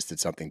time. She just did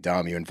something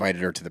dumb. You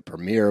invited her to the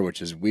premiere,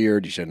 which is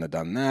weird. You shouldn't have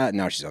done that.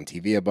 Now she's on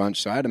TV a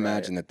bunch. So I'd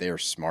imagine that they are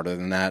smarter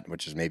than that,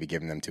 which is maybe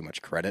giving them too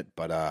much credit.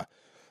 But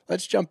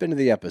let's jump into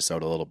the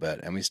episode a little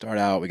bit. And we start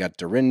out, we got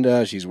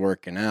Dorinda. She's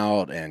working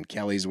out, and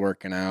Kelly's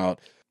working out.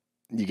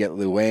 You get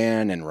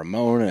Luann and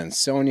Ramona and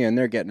Sonia, and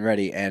they're getting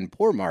ready. And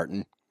poor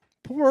Martin,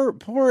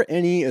 poor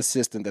any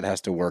assistant that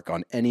has to work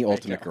on any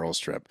Ultimate Girls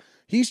trip.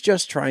 He's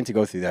just trying to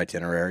go through the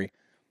itinerary.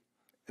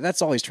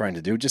 That's all he's trying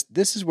to do. Just,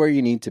 this is where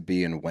you need to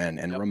be and when.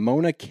 And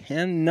Ramona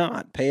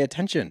cannot pay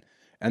attention.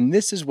 And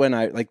this is when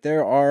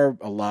there are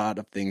a lot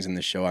of things in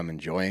the show I'm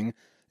enjoying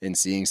in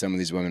seeing some of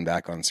these women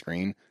back on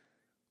screen.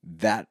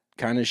 That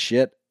kind of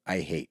shit I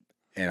hate.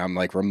 And I'm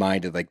like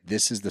reminded, like,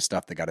 this is the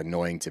stuff that got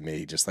annoying to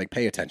me. Just like,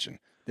 pay attention.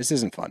 This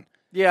isn't fun.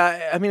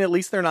 Yeah, I mean, at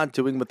least they're not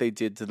doing what they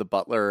did to the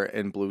butler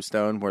in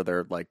Bluestone, where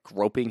they're like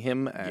groping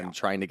him and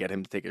trying to get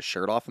him to take his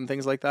shirt off and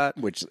things like that.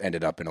 Which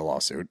ended up in a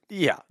lawsuit.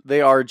 Yeah,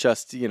 they are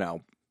just,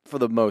 for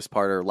the most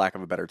part, or lack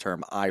of a better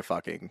term,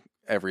 eye-fucking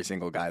every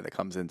single guy that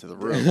comes into the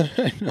room.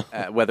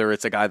 Whether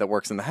it's a guy that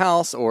works in the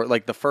house or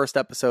like the first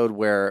episode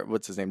where,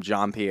 what's his name,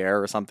 Jean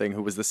Pierre or something,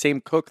 who was the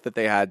same cook that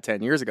they had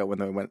 10 years ago when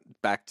they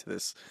went back to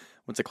this,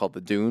 what's it called?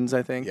 The Dunes,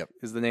 I think, Yep.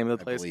 is the name of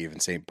the I place. believe in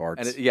St.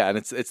 Bart's. And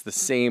it's the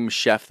same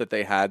chef that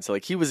they had. So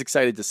like he was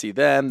excited to see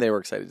them. They were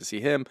excited to see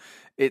him.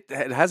 It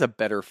has a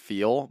better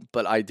feel,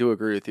 but I do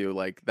agree with you.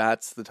 Like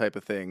that's the type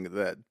of thing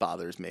that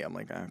bothers me. I'm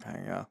like,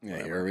 okay, yeah.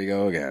 Yeah, here we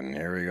go again.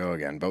 Here we go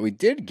again. But we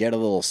did get a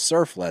little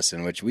surf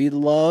lesson, which we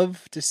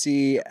love to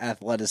see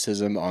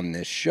athleticism on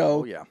this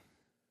show. Oh yeah.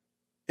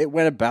 It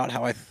went about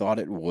how I thought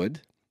it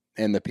would,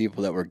 and the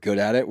people that were good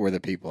at it were the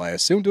people I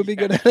assumed would be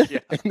good at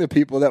it, and the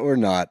people that were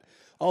not.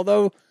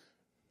 Although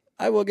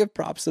I will give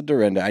props to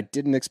Dorinda. I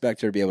didn't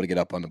expect her to be able to get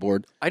up on the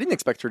board. I didn't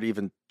expect her to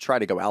even try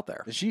to go out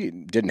there. She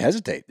didn't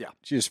hesitate. Yeah.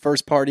 She was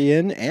first party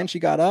in, and she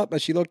got up,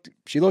 but she looked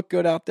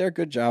good out there.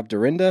 Good job,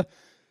 Dorinda.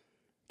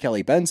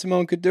 Kelly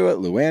Ben-Simone could do it.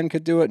 Luann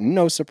could do it.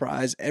 No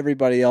surprise.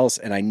 Everybody else.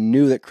 And I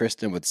knew that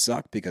Kristen would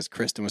suck because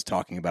Kristen was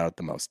talking about it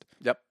the most.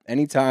 Yep.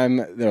 Anytime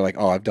they're like,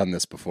 oh, I've done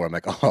this before. I'm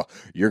like, oh,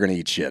 you're going to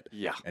eat shit.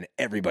 Yeah. And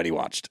everybody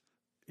watched.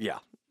 Yeah.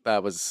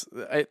 That's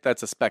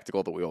a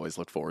spectacle that we always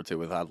look forward to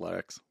with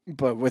athletics.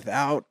 But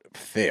without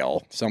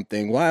fail,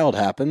 something wild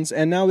happens.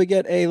 And now we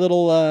get a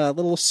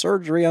little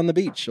surgery on the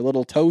beach, a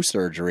little toe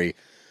surgery,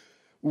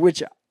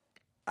 which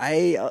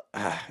I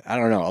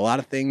don't know. A lot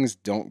of things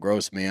don't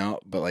gross me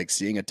out, but like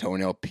seeing a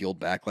toenail peeled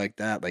back like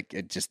that, like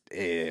it's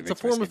a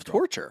form of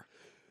torture.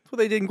 That's what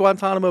they did in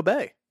Guantanamo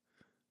Bay,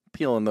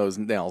 peeling those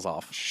nails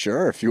off.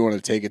 Sure, if you want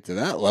to take it to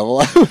that level,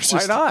 I was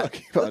Why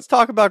not? Let's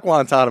talk about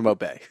Guantanamo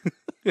Bay.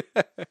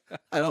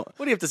 I don't. What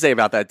do you have to say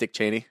about that, Dick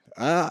Cheney?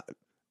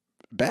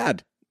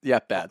 Bad. Yeah,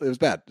 bad. It was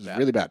bad. It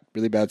was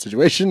really bad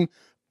situation.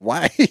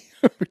 Why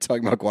are we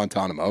talking about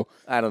Guantanamo?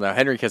 I don't know.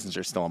 Henry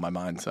Kissinger's still on my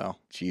mind, so.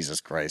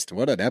 Jesus Christ.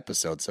 What an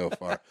episode so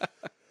far.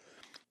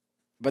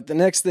 But the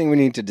next thing we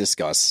need to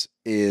discuss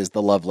is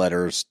the love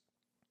letters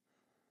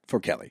for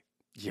Kelly.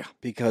 Yeah.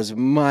 Because,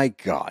 my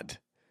God,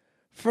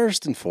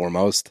 first and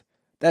foremost,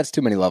 that's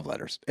too many love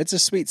letters. It's a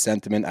sweet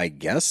sentiment, I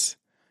guess.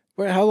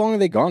 How long are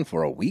they gone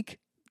for? A week?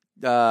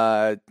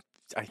 I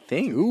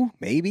think. 2,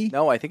 maybe?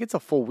 No, I think it's a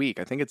full week.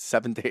 I think it's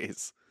 7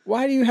 days.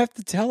 Why do you have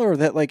to tell her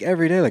that like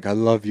every day? Like, I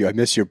love you. I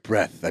miss your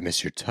breath. I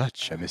miss your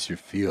touch. I miss your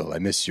feel. I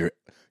miss your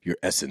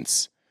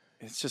essence.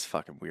 It's just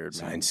fucking weird,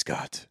 man. Signed,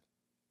 Scott.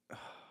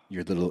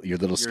 Your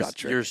little Scott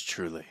trick. Yours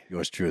truly.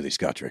 Yours truly,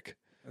 Scott trick.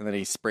 And then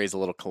he sprays a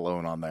little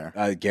cologne on there.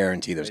 I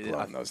guarantee there's cologne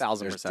on those. 1,000%.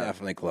 There's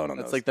definitely cologne on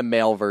those. That's like the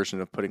male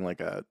version of putting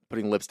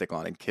lipstick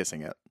on and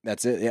kissing it.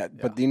 That's it. Yeah.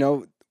 But you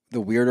know,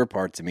 the weirder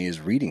part to me is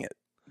reading it.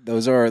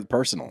 Those are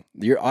personal.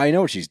 I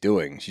know what she's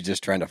doing. She's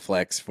just trying to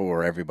flex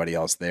for everybody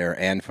else there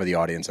and for the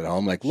audience at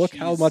home. Like, look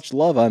how much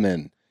love I'm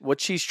in. What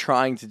she's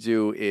trying to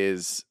do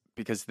is,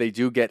 because they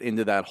do get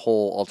into that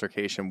whole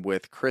altercation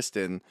with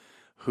Kristen,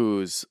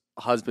 whose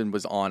husband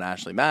was on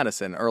Ashley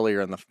Madison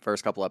earlier in the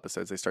first couple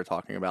episodes. They start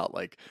talking about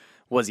like,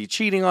 was he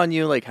cheating on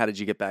you? Like, how did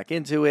you get back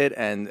into it?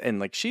 And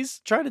like, she's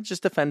trying to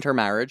just defend her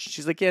marriage.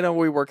 She's like, yeah, no,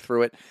 we worked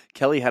through it.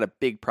 Kelly had a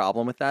big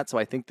problem with that. So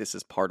I think this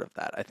is part of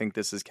that. I think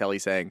this is Kelly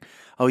saying,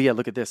 oh yeah,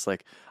 look at this.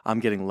 Like,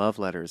 I'm getting love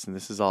letters and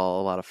this is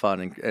all a lot of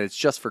fun. And it's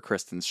just for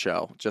Kristen's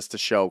show, just to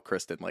show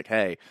Kristen like,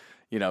 hey,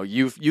 you know,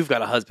 you've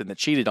got a husband that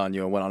cheated on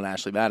you and went on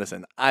Ashley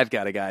Madison. I've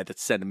got a guy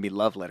that's sending me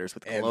love letters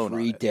with cologne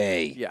every on it.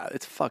 day. Yeah,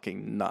 it's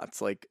fucking nuts.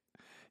 Like,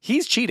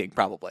 he's cheating,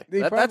 probably.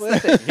 Probably.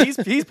 That's the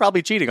thing. He's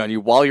probably cheating on you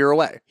while you're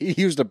away. He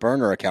used a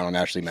burner account on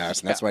Ashley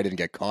Madison. That's why I didn't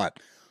get caught.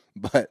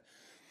 But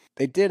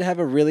they did have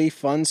a really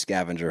fun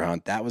scavenger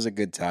hunt. That was a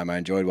good time. I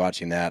enjoyed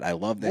watching that. I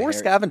love the More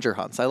scavenger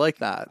hunts. I like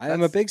that. I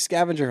am a big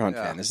scavenger hunt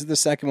fan. This is the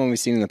second one we've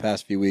seen in the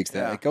past few weeks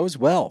that it goes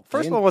well.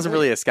 First one wasn't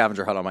really a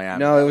scavenger hunt on Miami.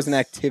 No, it was an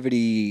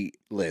activity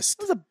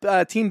list. It was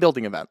a team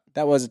building event.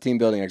 That was a team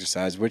building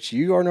exercise, which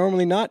you are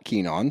normally not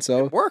keen on.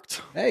 So It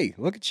worked. Hey,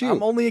 look at you.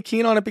 I'm only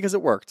keen on it because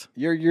it worked.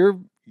 You're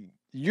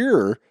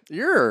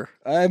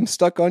I'm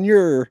stuck on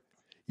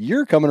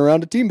you're coming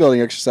around to team building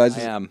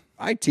exercises. I am.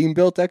 I team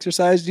built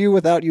exercised you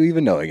without you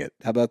even knowing it.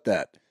 How about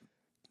that?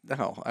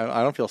 No,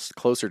 I don't feel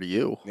closer to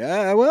you.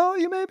 Yeah, well,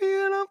 you may be,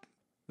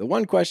 The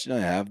one question I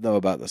have, though,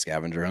 about the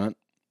scavenger hunt,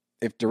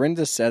 if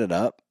Dorinda set it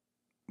up,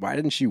 why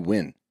didn't she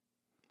win?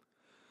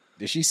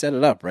 Did she set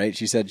it up, right?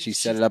 She said she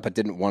set it up but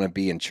didn't want to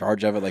be in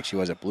charge of it like she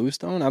was at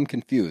Bluestone? I'm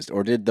confused.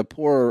 Or did the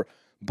poor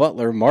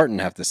butler, Martin,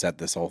 have to set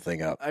this whole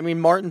thing up? I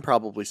mean, Martin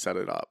probably set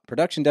it up.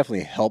 Production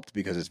definitely helped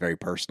because it's very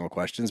personal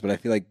questions, but I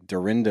feel like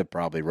Dorinda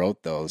probably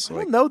wrote those. I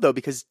don't know, though,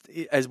 because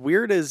as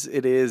weird as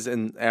it is,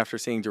 and after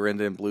seeing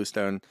Dorinda in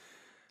Bluestone,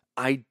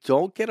 I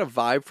don't get a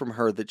vibe from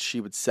her that she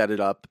would set it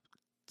up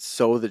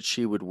so that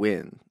she would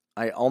win.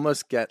 I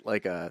almost get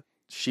like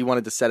she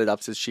wanted to set it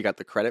up so she got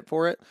the credit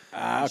for it.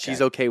 Okay.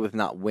 She's okay with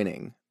not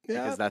winning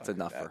Yeah, because that's I'd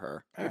enough that. for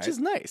her, All which right. is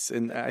nice.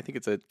 And I think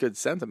it's a good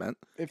sentiment.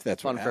 If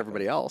that's fun what for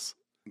everybody else.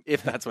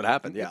 If that's what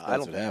happened. Yeah, I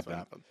don't think that's what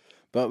happened.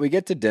 But we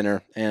get to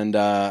dinner, and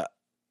I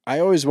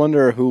always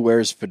wonder who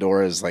wears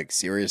fedoras, like,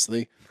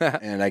 seriously.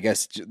 And I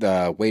guess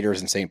the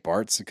waiters in St.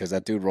 Bart's, because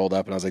that dude rolled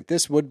up, and I was like,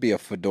 this would be a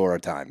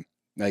fedora time.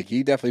 Like,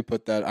 he definitely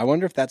put that. I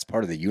wonder if that's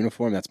part of the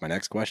uniform. That's my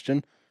next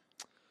question.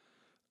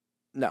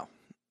 No.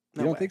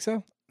 You don't think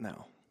so?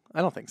 No.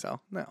 I don't think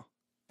so. No.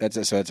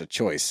 So that's a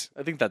choice.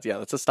 I think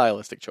that's a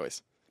stylistic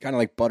choice. Kind of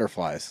like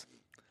butterflies.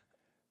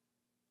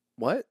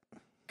 What?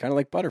 Kind of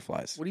like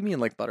butterflies. What do you mean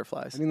like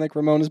butterflies? I mean like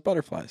Ramona's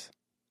butterflies.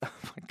 Oh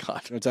my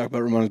God. You want to talk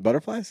about Ramona's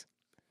butterflies?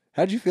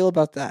 How'd you feel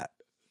about that?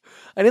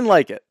 I didn't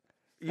like it.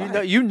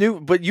 Why? You knew,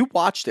 but you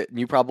watched it and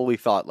you probably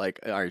thought like,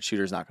 all right,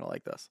 Shooter's not going to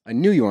like this. I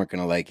knew you weren't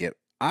going to like it.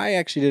 I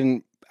actually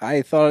didn't.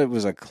 I thought it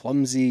was a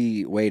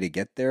clumsy way to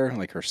get there,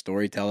 like her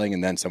storytelling,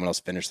 and then someone else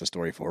finished the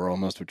story for her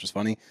almost, which was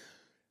funny.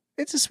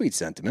 It's a sweet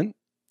sentiment.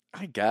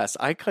 I guess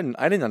I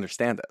didn't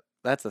understand it.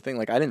 That's the thing.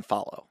 Like I didn't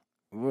follow.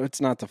 It's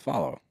not to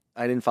follow.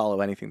 I didn't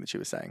follow anything that she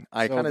was saying.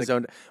 I So kind of the-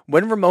 zoned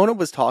when Ramona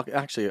was talking.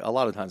 Actually, a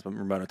lot of times when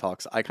Ramona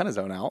talks, I kind of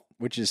zone out.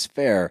 Which is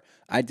fair.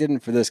 I didn't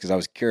for this because I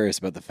was curious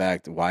about the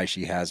fact why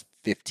she has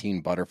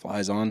 15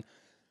 butterflies on.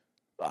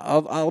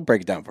 I'll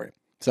break it down for you.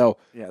 So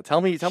Yeah, tell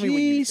me what you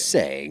she's think.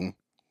 saying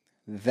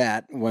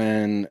that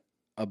when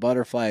a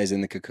butterfly is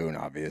in the cocoon,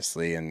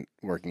 obviously, and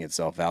working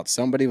itself out,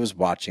 somebody was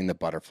watching the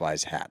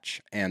butterflies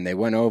hatch. And they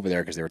went over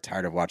there because they were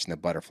tired of watching the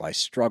butterfly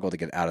struggle to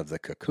get out of the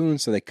cocoon,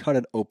 so they cut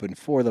it open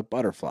for the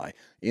butterfly.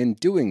 In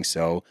doing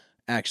so,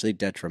 actually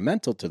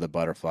detrimental to the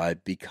butterfly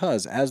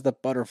because as the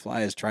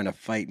butterfly is trying to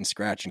fight and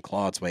scratch and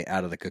claw its way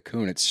out of the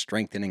cocoon, it's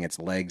strengthening its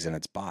legs and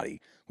its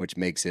body, which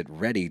makes it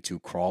ready to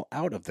crawl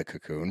out of the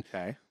cocoon.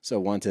 Okay, So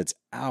once it's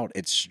out,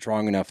 it's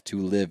strong enough to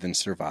live and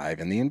survive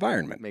in the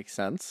environment. makes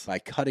sense. By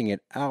cutting it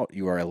out,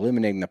 you are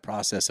eliminating the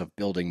process of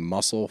building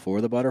muscle for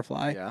the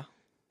butterfly. Yeah,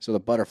 So the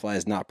butterfly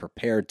is not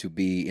prepared to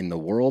be in the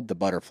world. The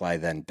butterfly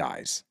then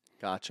dies.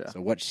 gotcha.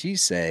 So what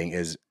she's saying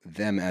is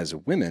them as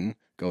women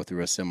go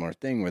through a similar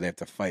thing where they have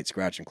to fight,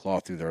 scratch, and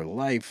claw through their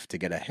life to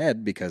get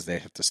ahead because they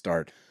have to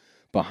start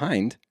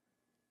behind.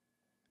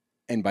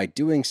 And by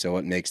doing so,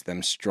 it makes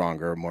them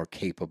stronger, more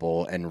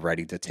capable, and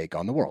ready to take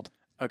on the world.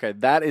 Okay,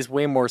 that is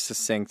way more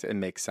succinct and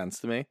makes sense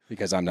to me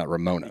Because I'm not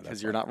Ramona.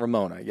 because you're not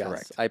Ramona. Yes,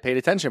 Correct. I paid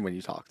attention when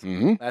you talked.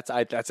 Mm-hmm.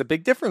 That's a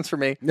big difference for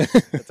me.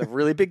 That's a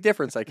really big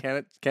difference. I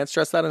can't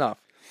stress that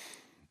enough.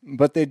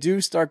 But they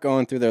do start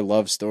going through their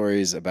love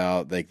stories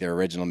about like their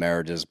original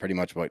marriages, pretty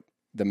much what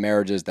the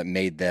marriages that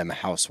made them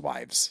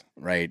housewives,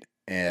 right?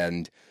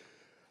 And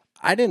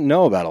I didn't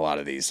know about a lot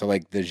of these. So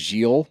like the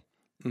Gilles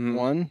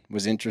one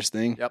was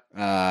interesting. Yep.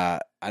 I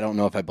don't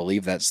know if I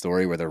believe that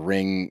story where the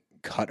ring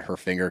cut her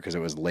finger because it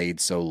was laid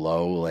so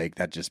low. Like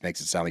that just makes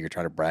it sound like you're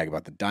trying to brag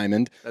about the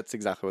diamond. That's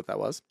exactly what that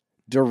was.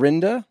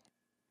 Dorinda,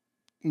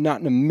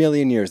 not in a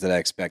million years did I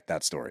expect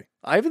that story.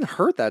 I haven't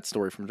heard that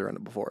story from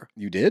Dorinda before.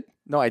 You did?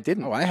 No, I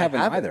didn't. Oh, I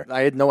haven't either.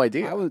 I had no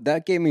idea.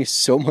 That gave me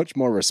so much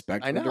more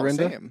respect I for know,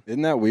 Dorinda. same.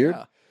 Isn't that weird?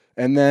 Yeah.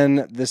 And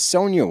then the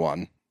Sonia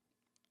one,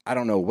 I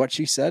don't know what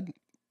she said.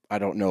 I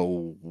don't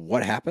know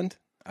what happened.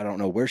 I don't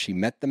know where she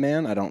met the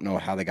man. I don't know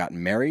how they got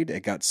married.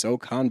 It got so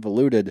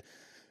convoluted.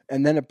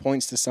 And then it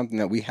points to something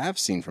that we have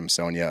seen from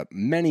Sonia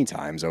many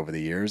times over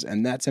the years,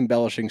 and that's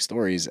embellishing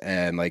stories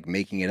and like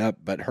making it up.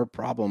 But her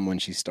problem when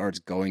she starts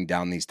going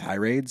down these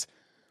tirades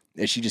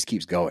is she just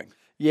keeps going.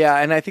 Yeah,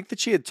 and I think that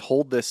she had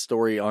told this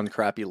story on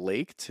Crappy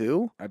Lake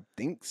too. I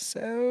think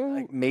so.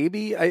 Like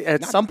maybe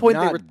at some point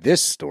they not were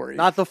this story.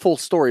 not the full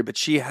story, but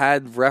she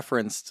had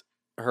referenced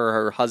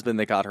her husband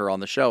that got her on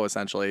the show,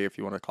 essentially, if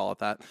you want to call it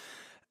that.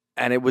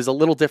 And it was a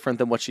little different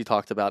than what she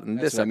talked about in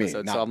That's this what I mean,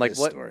 episode. not So I'm like, this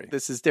what? story.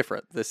 This is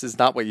different. This is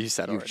not what you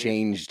said You've already.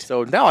 changed.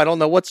 So now I don't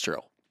know what's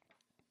true.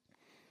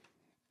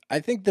 I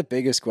think the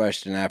biggest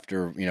question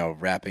after,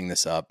 wrapping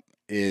this up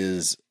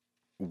is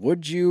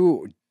could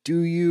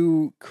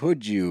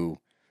you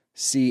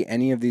see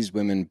any of these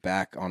women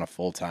back on a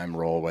full-time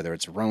role, whether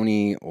it's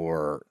RHONY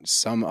or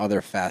some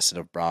other facet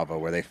of Bravo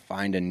where they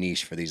find a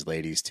niche for these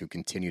ladies to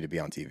continue to be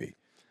on TV?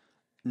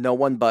 No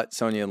one but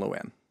Sonia and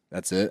Luann.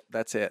 That's it?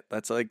 That's it.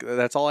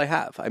 That's all I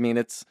have. I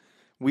mean,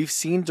 we've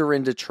seen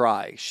Dorinda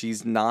try.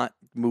 She's not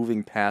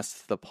moving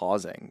past the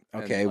pausing.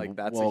 And, Okay,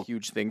 that's well- a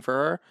huge thing for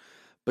her.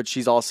 But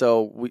she's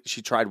also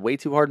she tried way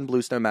too hard in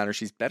Bluestone Manor.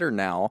 She's better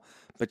now,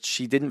 but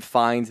she didn't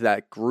find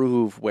that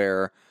groove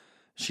where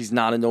she's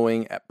not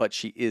annoying, but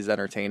she is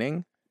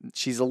entertaining.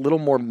 She's a little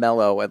more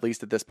mellow, at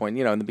least at this point.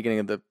 In the beginning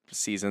of the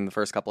season, the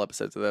first couple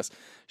episodes of this,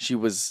 she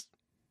was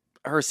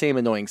her same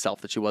annoying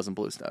self that she was in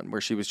Bluestone, where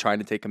she was trying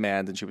to take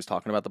command and she was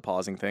talking about the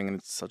pausing thing, and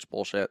it's such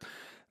bullshit.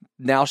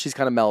 Now she's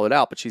kind of mellowed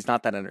out, but she's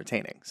not that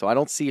entertaining. So I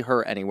don't see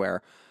her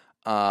anywhere.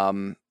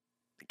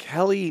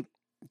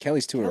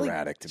 Kelly's too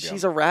erratic to be She's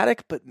honest.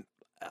 erratic, but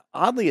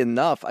oddly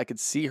enough, I could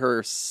see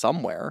her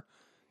somewhere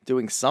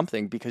doing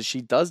something because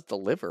she does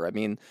deliver. I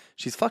mean,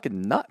 she's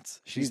fucking nuts.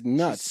 She's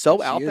nuts. She's so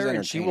but out she is there, and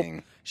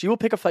entertaining. she will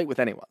pick a fight with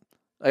anyone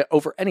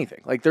over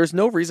anything. Like, there's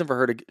no reason for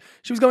her to.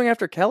 She was going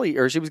after Kelly,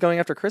 or she was going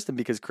after Kristen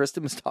because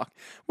Kristen was talking.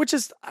 Which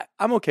is,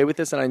 I'm okay with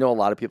this, and I know a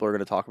lot of people are going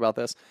to talk about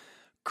this.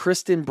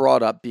 Kristen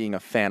brought up being a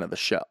fan of the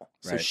show,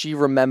 so Right. she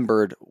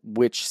remembered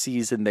which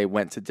season they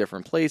went to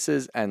different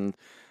places and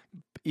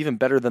even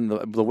better than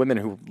the women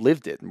who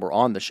lived it and were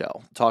on the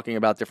show, talking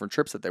about different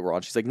trips that they were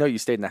on. She's like, no, you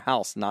stayed in a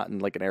house, not in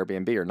like an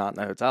Airbnb or not in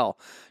a hotel.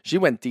 She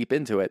went deep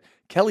into it.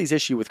 Kelly's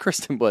issue with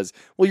Kristen was,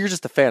 well, you're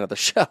just a fan of the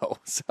show.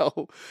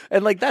 So,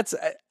 and like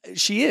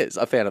she is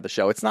a fan of the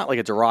show. It's not like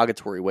a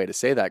derogatory way to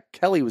say that.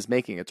 Kelly was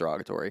making it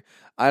derogatory.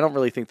 I don't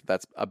really think that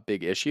that's a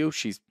big issue.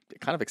 She's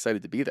kind of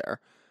excited to be there.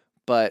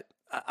 But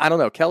I don't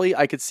know. Kelly,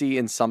 I could see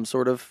in some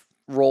sort of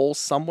role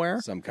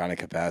somewhere. Some kind of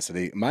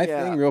capacity. My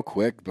thing real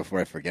quick before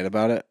I forget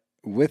about it,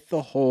 with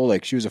the whole,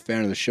 like, she was a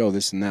fan of the show,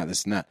 this and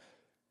that.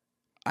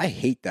 I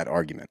hate that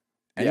argument.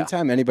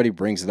 Anytime anybody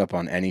brings it up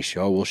on any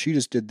show, well, she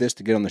just did this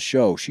to get on the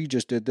show. She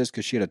just did this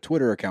because she had a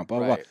Twitter account, blah,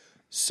 blah, blah.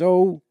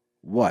 So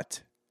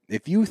what?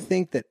 If you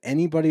think that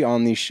anybody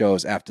on these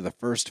shows after the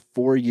first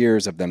 4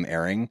 years of them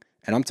airing,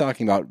 and I'm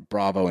talking about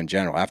Bravo in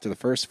general, after the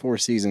first 4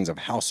 seasons of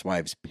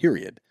Housewives,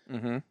 period,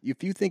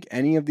 if you think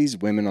any of these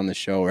women on the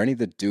show or any of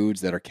the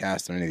dudes that are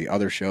cast on any of the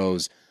other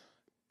shows,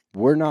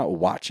 we're not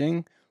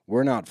watching,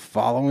 we're not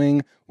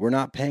following, we're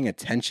not paying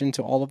attention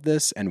to all of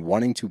this and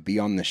wanting to be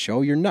on the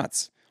show, you're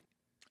nuts.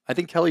 I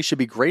think Kelly should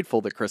be grateful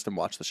that Kristen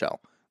watched the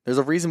show. There's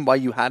a reason why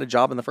you had a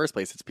job in the first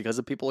place. It's because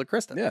of people like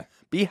Kristen. Yeah.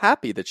 Be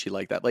happy that she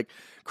liked that. Like,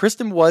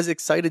 Kristen was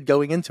excited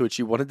going into it.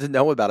 She wanted to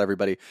know about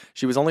everybody.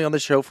 She was only on the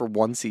show for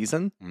 1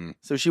 season.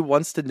 So she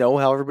wants to know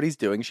how everybody's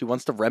doing. She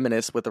wants to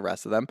reminisce with the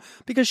rest of them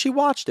because she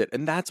watched it.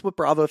 And that's what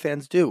Bravo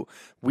fans do.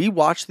 We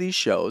watch these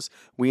shows.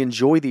 We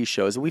enjoy these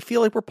shows. And we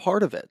feel like we're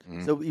part of it.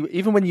 So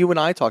even when you and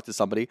I talk to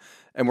somebody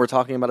and we're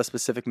talking about a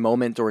specific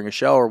moment during a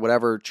show or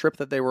whatever trip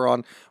that they were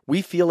on,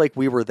 we feel like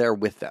we were there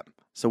with them.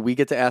 So we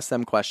get to ask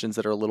them questions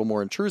that are a little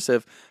more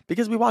intrusive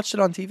because we watched it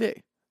on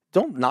TV.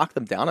 Don't knock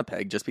them down a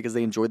peg just because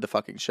they enjoyed the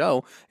fucking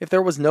show. If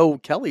there was no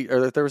Kelly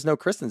or if there was no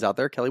Kristens out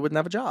there, Kelly wouldn't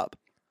have a job.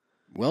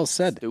 Well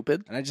said.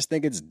 Stupid. And I just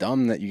think it's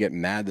dumb that you get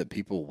mad that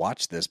people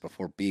watch this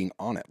before being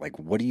on it. Like,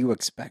 what do you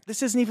expect?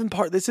 This isn't even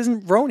this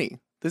isn't RHONY.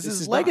 This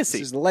is Legacy.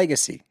 This is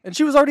Legacy. And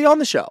she was already on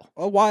the show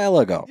A while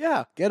ago.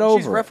 Yeah. Get over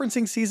She's it.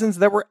 referencing seasons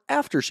that were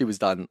after she was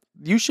done.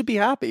 You should be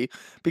happy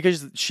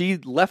because she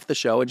left the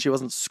show and she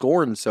wasn't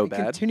scorned so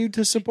bad. Continued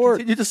to support.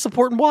 Continue to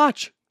support and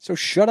watch. So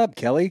shut up,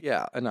 Kelly.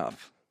 Yeah,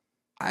 enough.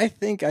 I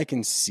think I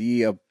can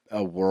see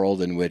a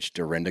world in which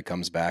Dorinda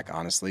comes back,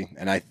 honestly.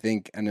 And I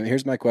think, and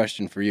here's my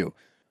question for you.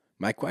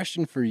 My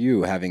question for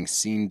you, having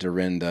seen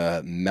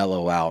Dorinda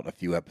mellow out a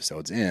few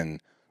episodes in,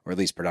 or at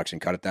least production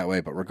cut it that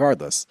way, but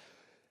regardless,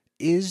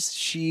 is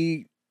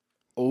she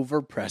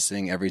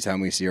overpressing every time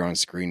we see her on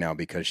screen now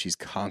because she's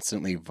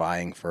constantly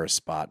vying for a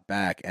spot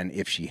back? And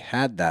if she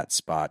had that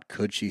spot,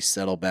 could she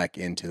settle back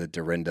into the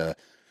Dorinda?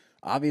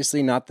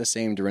 Obviously not the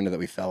same Dorinda that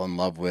we fell in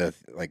love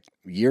with like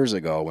years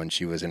ago when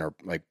she was in her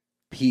like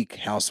peak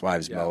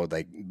Housewives mode,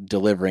 like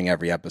delivering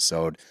every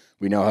episode.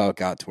 We know how it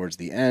got towards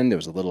the end. It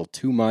was a little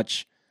too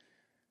much.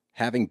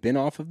 Having been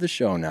off of the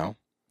show now,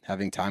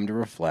 having time to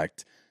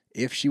reflect,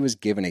 if she was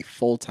given a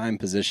full-time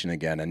position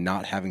again and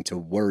not having to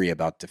worry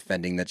about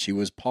defending that she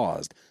was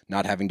paused,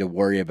 not having to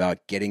worry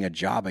about getting a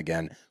job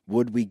again,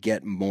 would we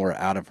get more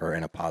out of her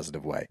in a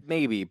positive way?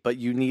 Maybe, but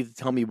you need to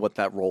tell me what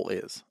that role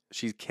is.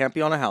 She can't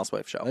be on a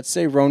housewife show. Let's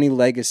say RHONY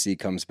Legacy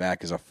comes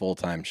back as a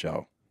full-time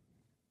show.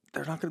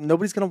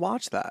 Nobody's going to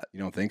watch that. You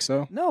don't think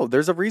so? No,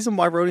 there's a reason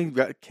why RHONY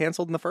got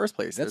canceled in the first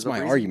place. That's There's a my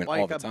reason argument why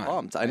it all the got time.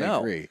 bumped. I I know.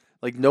 agree.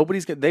 Like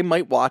they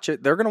might watch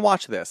it. They're going to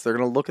watch this. They're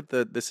going to look at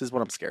this is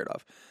what I'm scared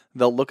of.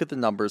 They'll look at the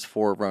numbers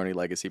for RHONY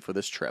Legacy for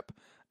this trip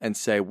and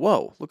say,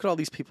 whoa, look at all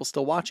these people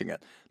still watching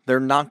it. They're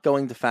not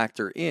going to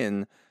factor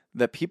in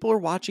that people are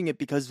watching it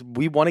because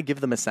we want to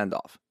give them a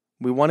send-off.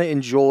 We want to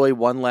enjoy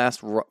one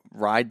last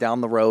ride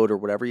down the road or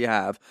whatever you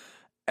have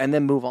and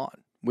then move on.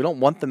 We don't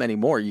want them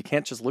anymore. You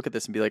can't just look at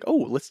this and be like,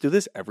 oh, let's do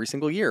this every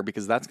single year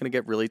because that's going to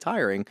get really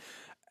tiring.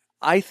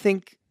 I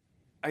think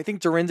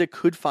Dorinda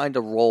could find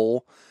a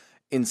role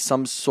in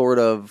some sort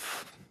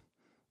of,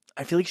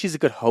 I feel like she's a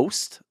good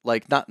host,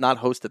 like not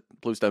host at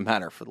Bluestone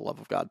Manor, for the love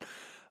of God,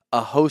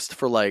 a host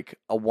for like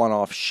a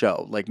one-off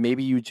show. Like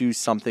maybe you do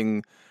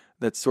something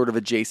that's sort of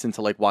adjacent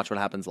to like Watch What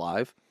Happens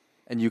Live.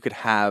 And you could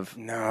have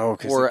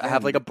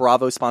have like a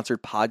Bravo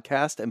sponsored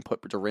podcast and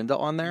put Dorinda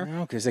on there.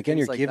 No, because again,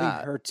 you're like giving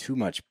that. her too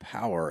much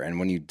power, and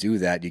when you do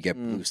that, you get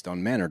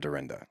Bluestone Manor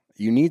Dorinda.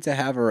 You need to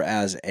have her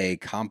as a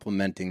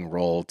complementing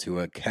role to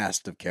a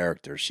cast of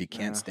characters. She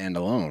can't stand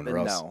alone, or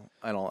else. No,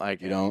 I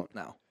don't. You don't?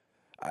 No.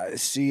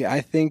 See,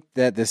 I think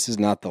that this is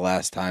not the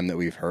last time that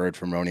we've heard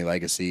from RHONY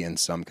Legacy in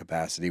some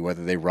capacity.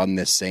 Whether they run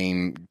this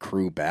same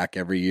crew back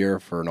every year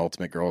for an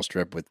Ultimate Girls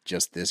Trip with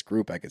just this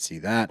group, I could see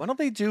that. Why don't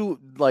they do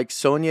like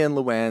Sonia and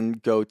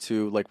Luann go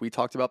to, like we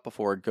talked about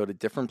before, go to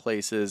different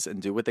places and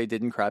do what they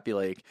did in Crappy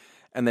Lake,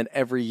 and then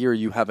every year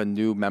you have a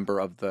new member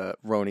of the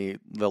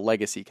the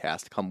Legacy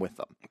cast come with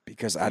them.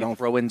 Because I don't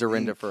throw in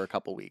Dorinda for a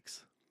couple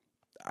weeks.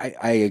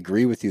 I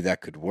agree with you that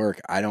could work.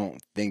 I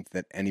don't think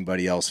that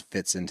anybody else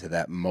fits into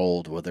that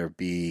mold, whether it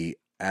be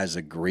as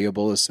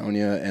agreeable as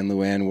Sonia and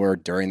Luann were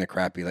during the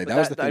crappy. Like that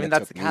was the thing.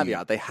 That's the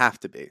caveat. They have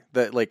to be.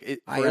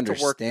 I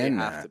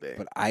understand that,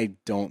 but I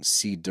don't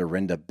see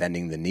Dorinda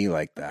bending the knee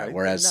like that. Okay,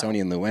 whereas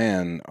Sonia and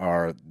Luann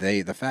are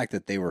the fact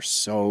that they were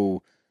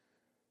so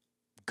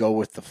go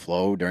with the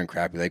flow during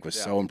Crappy Lake was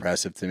so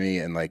impressive to me,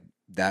 and like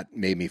that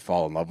made me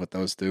fall in love with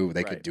those two.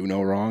 They could do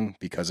no wrong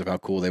because of how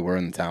cool they were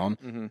in the town.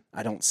 Mm-hmm.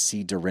 I don't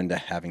see Dorinda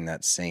having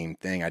that same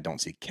thing. I don't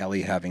see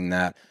Kelly having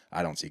that.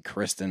 I don't see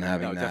Kristen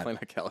having that. Definitely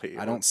not Kelly.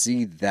 I don't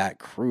see that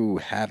crew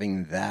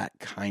having that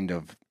kind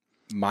of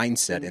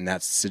mindset in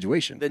that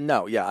situation.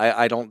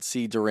 I don't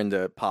see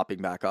Dorinda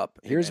popping back up.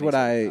 Here's what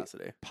I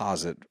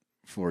posit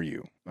for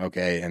you,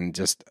 okay? And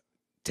just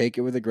take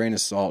it with a grain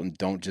of salt and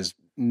don't just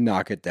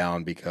knock it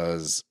down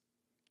because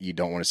you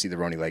don't want to see the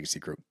RHONY Legacy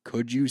crew.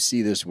 Could you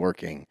see this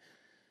working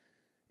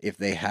if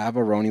they have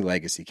a RHONY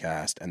Legacy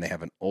cast and they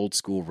have an old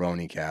school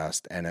RHONY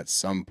cast, and at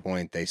some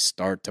point they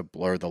start to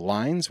blur the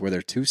lines where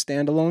they're two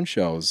standalone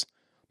shows,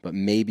 but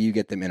maybe you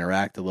get them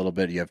interact a little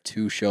bit. You have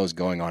two shows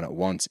going on at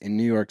once in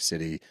New York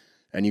City,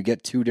 and you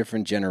get two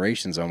different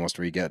generations almost,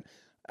 where you get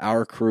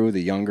our crew,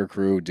 the younger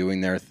crew, doing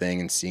their thing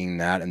and seeing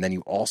that, and then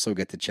you also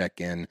get to check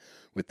in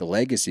with the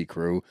Legacy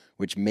crew,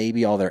 which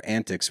maybe all their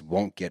antics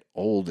won't get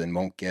old and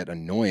won't get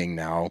annoying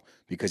now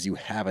because you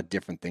have a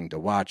different thing to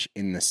watch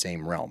in the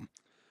same realm.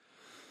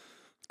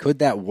 Could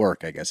that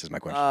work, I guess, is my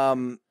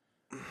question.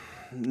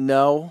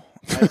 No.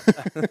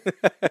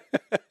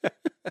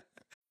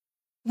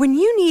 When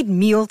you need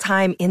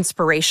mealtime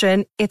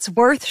inspiration, it's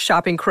worth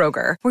shopping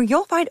Kroger, where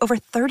you'll find over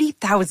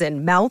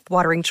 30,000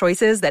 mouth-watering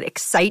choices that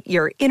excite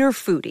your inner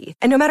foodie.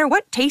 And no matter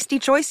what tasty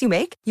choice you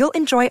make, you'll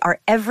enjoy our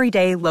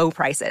everyday low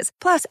prices,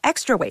 plus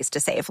extra ways to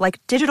save,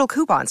 like digital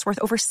coupons worth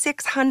over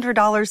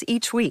 $600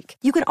 each week.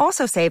 You can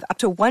also save up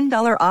to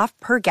 $1 off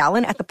per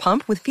gallon at the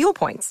pump with fuel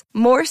points.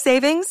 More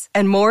savings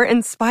and more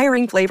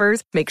inspiring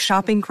flavors make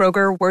shopping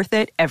Kroger worth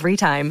it every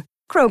time.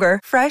 Kroger,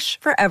 fresh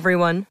for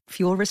everyone.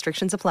 Fuel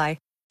restrictions apply.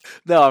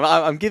 No,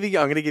 I'm going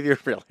to give you a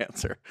real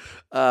answer.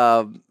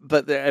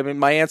 But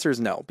my answer is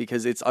no,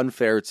 because it's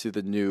unfair to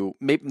the new,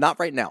 maybe not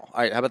right now.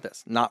 All right, how about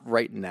this? Not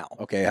right now.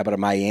 Okay, how about a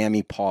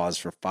Miami pause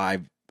for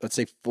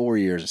 4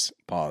 years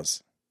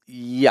pause?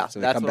 Yeah, so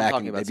that's what I'm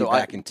talking about. So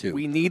back in 2.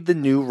 We need the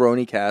new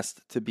RHONY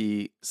cast to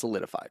be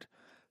solidified.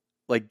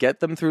 Like, get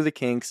them through the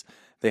kinks.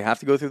 They have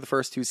to go through the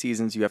first 2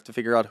 seasons. You have to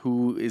figure out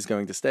who is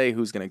going to stay,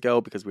 who's going to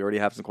go, because we already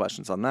have some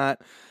questions on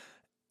that.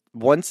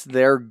 Once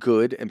they're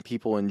good and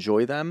people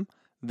enjoy them,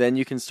 then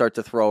you can start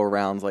to throw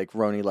around like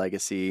RHONY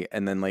Legacy,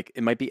 and then like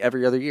it might be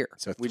every other year.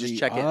 So we just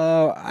check in.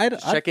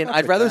 Check in.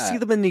 I'd rather see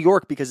them in New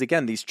York because,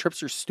 again, these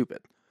trips are stupid.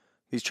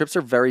 These trips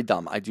are very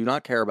dumb. I do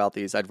not care about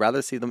these. I'd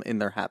rather see them in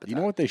their habitat. You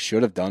know what they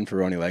should have done for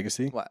RHONY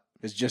Legacy? What?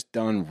 Is just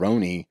done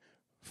RHONY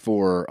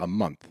for a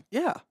month.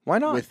 Yeah, why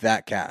not? With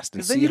that cast.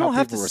 Because then you don't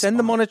have to send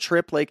them on a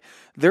trip. Like,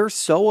 they're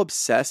so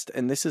obsessed,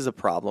 and this is a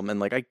problem. And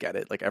like, I get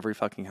it. Like, every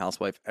fucking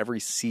housewife, every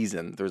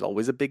season, there's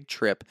always a big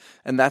trip.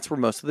 And that's where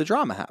most of the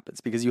drama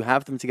happens, because you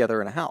have them together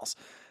in a house.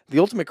 The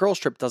Ultimate Girls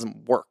trip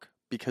doesn't work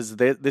because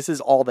this is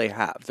all they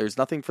have. There's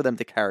nothing for them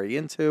to carry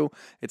into.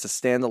 It's a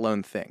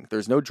standalone thing.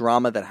 There's no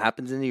drama that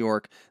happens in New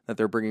York that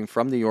they're bringing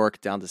from New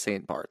York down to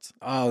St. Bart's.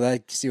 Oh,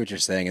 I see what you're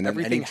saying. And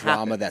then any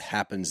drama that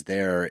happens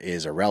there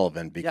is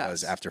irrelevant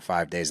because after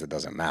 5 days, it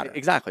doesn't matter.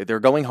 Exactly. They're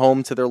going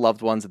home to their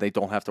loved ones and they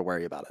don't have to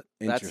worry about it.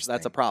 Interesting.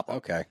 That's a problem.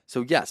 Okay.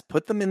 So yes,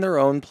 put them in their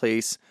own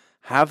place.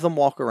 Have them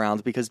walk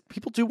around, because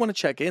people do want to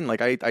check in. Like,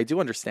 I do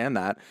understand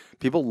that.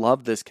 People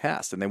love this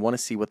cast and they want to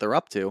see what they're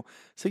up to.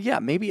 So yeah,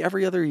 maybe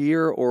every other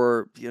year,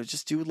 or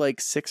just do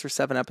like 6 or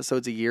 7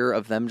 episodes a year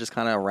of them just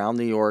kind of around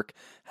New York,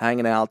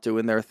 hanging out,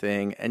 doing their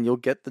thing, and you'll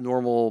get the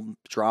normal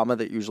drama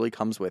that usually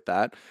comes with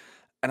that.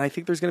 And I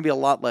think there's going to be a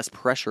lot less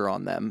pressure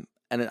on them.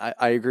 And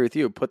I agree with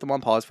you. Put them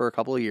on pause for a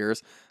couple of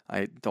years.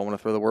 I don't want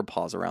to throw the word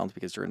pause around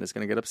because Dorinda's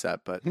going to get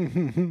upset, but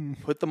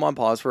put them on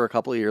pause for a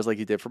couple of years like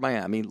you did for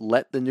Miami.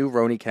 Let the new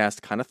RHONY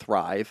cast kind of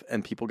thrive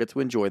and people get to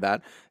enjoy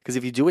that. Because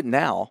if you do it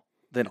now,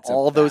 then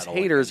all those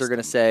haters are going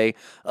to say,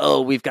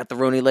 oh, we've got the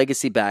RHONY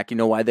Legacy back. You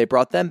know why they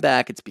brought them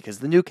back? It's because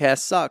the new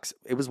cast sucks.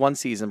 It was 1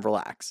 season.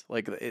 Relax.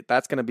 Like,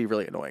 that's going to be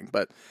really annoying.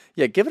 But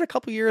yeah, give it a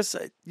couple years.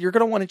 You're going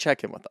to want to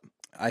check in with them.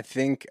 I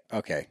think,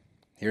 okay,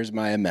 here's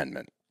my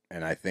amendment.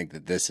 And I think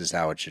that this is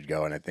how it should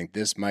go. And I think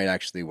this might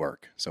actually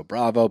work. So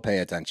bravo, pay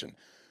attention.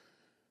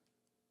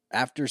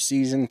 After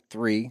season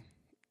 3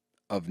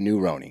 of New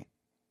RHONY,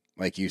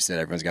 like you said,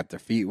 everyone's got their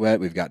feet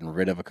wet. We've gotten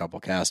rid of a couple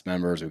cast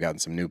members. We've gotten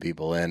some new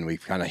people in.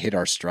 We've kind of hit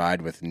our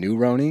stride with New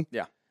RHONY.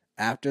 Yeah.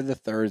 After the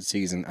 3rd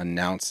season,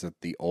 announce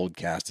that the old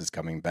cast is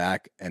coming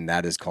back, and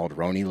that is called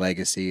RHONY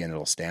Legacy, and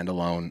it'll stand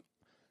alone.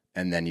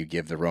 And then you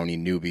give the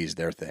RHONY newbies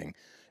their thing.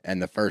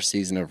 And the first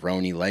season of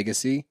RHONY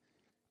Legacy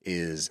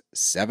is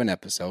 7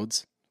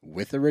 episodes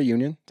with a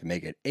reunion to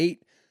make it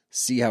 8,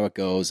 see how it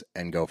goes,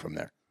 and go from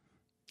there.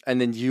 And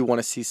then you want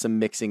to see some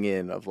mixing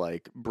in of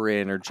like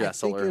Bryn or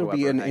Jessel or whoever. I think it'll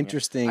be an hanging.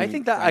 interesting I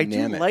think that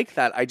dynamic. I do like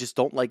that. I just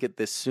don't like it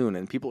this soon.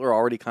 And people are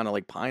already kind of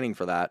like pining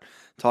for that,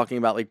 talking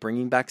about like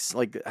bringing back,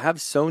 like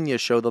have Sonya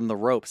show them the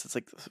ropes. It's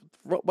like,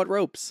 what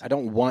ropes? I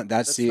don't want that.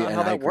 That's See, not and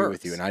how I that agree with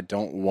works. you. And I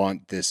don't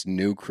want this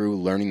new crew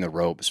learning the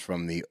ropes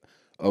from the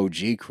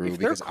OG crew If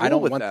they're because cool I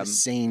don't with want them- the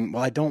same.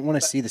 Well, I don't want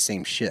to see the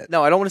same shit.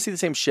 No, I don't want to see the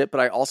same shit, but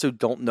I also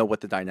don't know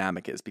what the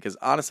dynamic is because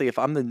honestly, if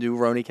I'm the new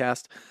RHONY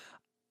cast,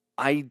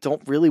 I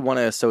don't really want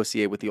to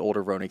associate with the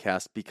older RHONY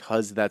cast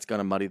because that's going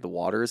to muddy the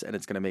waters and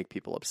it's going to make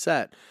people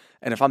upset.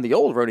 And if I'm the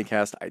old RHONY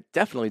cast, I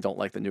definitely don't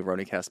like the new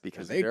RHONY cast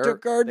because They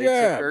took our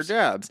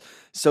jabs.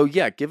 So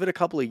yeah, give it a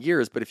couple of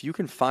years, but if you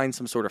can find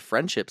some sort of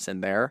friendships in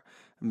there,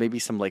 maybe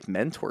some like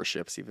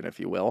mentorships, even if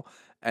you will,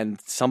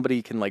 and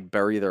somebody can like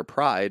bury their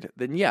pride,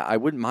 then yeah, I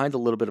wouldn't mind a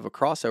little bit of a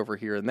crossover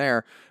here and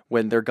there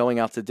when they're going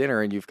out to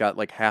dinner and you've got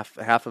like half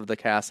of the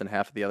cast and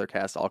half of the other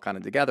cast all kind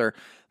of together.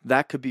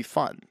 That could be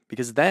fun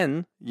because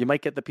then you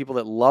might get the people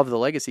that love the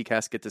legacy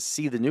cast get to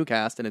see the new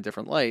cast in a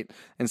different light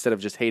instead of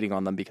just hating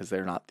on them because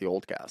they're not the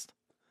old cast.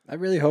 I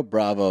really hope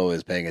Bravo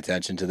is paying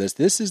attention to this.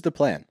 This is the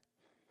plan.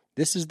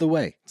 This is the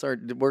way. So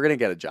we're gonna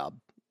get a job.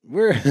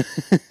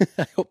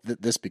 I hope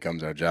that this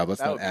becomes our job.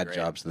 Let's That not would be add great.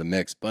 jobs to the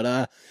mix,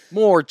 but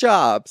More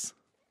jobs.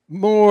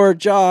 more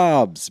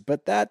jobs.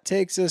 But that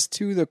takes us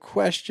to the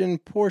question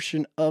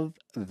portion of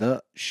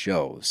the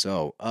show.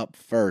 So up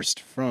first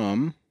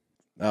from,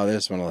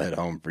 this one will hit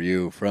home for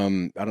you.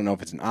 From, I don't know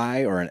if it's an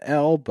I or an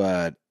L,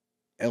 but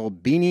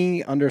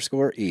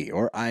Elbeanie_E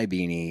or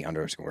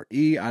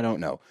Ibeanie_E. I don't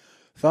know.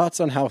 Thoughts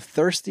on how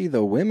thirsty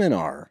the women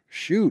are?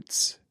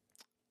 Shoots.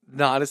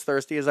 Not as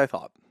thirsty as I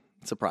thought,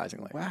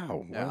 surprisingly.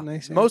 Wow. What Yeah. a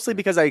nice Mostly answer.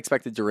 because I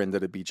expected Dorinda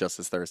to be just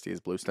as thirsty as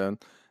Bluestone.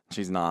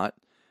 She's not.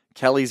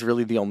 Kelly's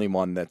really the only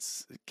one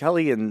that's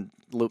Kelly and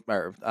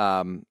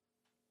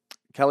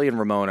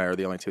Ramona are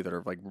the only two that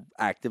are like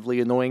actively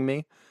annoying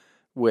me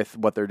with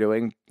what they're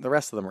doing. The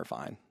rest of them are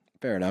fine.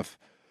 Fair enough.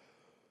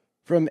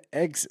 From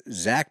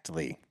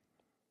Exactly.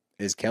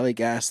 Is Kelly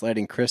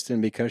gaslighting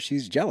Kristen because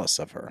she's jealous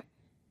of her?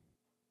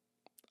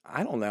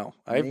 I don't know.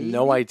 I have Maybe.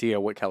 no idea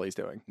what Kelly's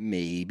doing.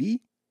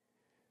 Maybe.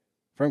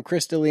 From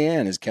Krista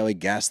Leanne, is Kelly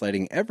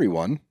gaslighting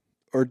everyone?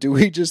 Or do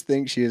we just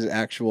think she is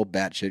actual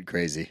batshit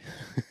crazy?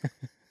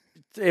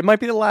 It might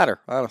be the latter,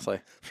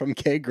 honestly. From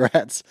K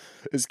Gratz,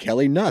 is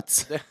Kelly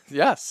nuts?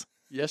 Yes.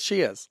 Yes,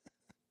 she is.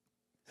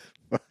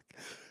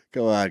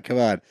 Come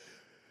on.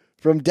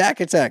 From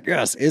Dak Attack,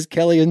 yes, is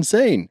Kelly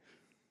insane?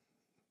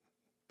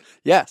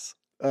 Yes.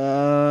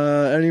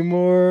 Any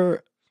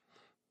more?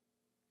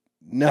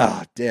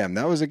 No, damn,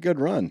 that was a good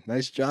run.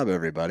 Nice job,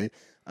 everybody.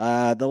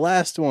 The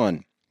last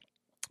one,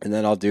 and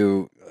then I'll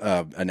do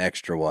an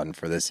extra one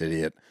for this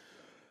idiot.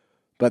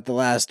 But the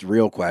last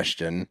real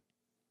question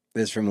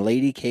is from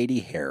Lady Katie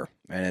Hare,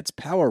 and it's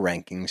power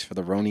rankings for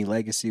the RHONY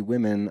Legacy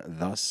women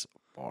thus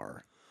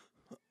far.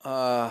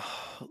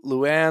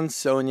 Luann,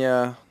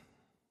 Sonia,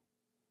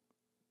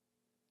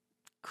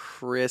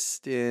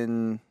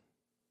 Kristen,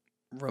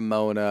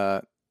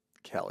 Ramona,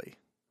 Kelly.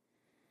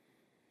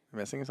 Am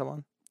I missing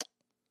someone?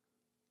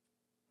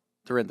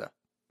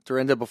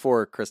 Dorinda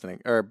before Kristen,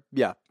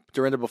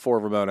 Dorinda before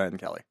Ramona and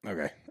Kelly.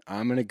 Okay,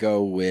 I'm going to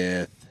go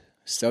with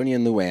Sonia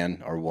and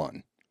Luann are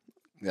one.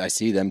 I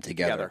see them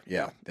together.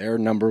 Yeah, they're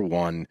number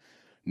one.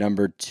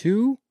 Number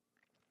two,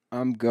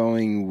 I'm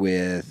going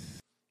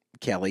with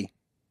Kelly.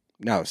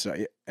 No,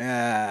 sorry,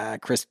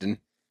 Kristen.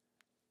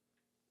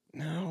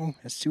 No,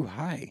 that's too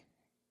high.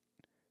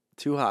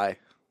 Too high.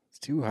 It's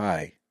too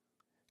high.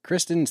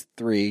 Kristen's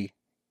 3.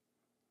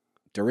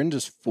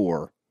 Dorinda's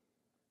 4.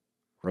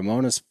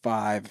 Ramona's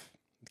 5.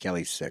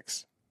 Kelly's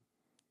 6.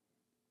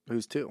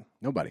 Who's 2?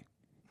 Nobody.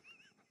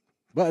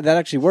 But that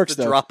actually works,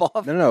 The though. drop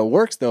off? No, it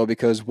works, though,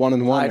 because 1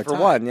 and 1 Tied are for tied.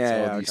 one, yeah, So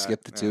yeah, you okay.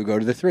 skip the 2, Yeah. go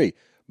to the 3.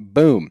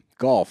 Boom.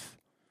 Golf.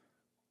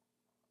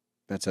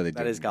 That's how they do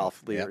it. That is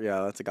golf leader. Yep.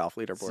 Yeah, that's a golf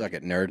leaderboard. Suck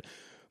it, nerd.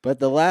 But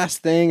the last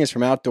thing is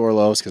from Outdoor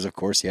Los, because, of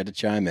course, he had to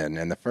chime in.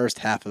 And the first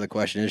half of the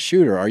question is,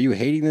 Shooter, are you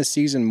hating this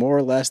season more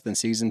or less than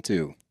season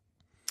 2?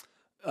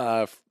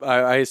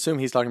 I assume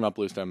he's talking about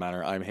Bluestone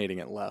Manor. I'm hating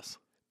it less.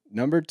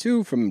 Number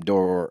 2 from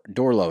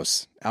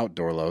Dorlos,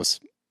 Outdoor Los.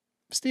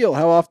 Steele,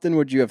 how often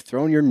would you have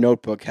thrown your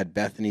notebook had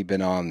Bethany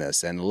been on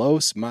this? And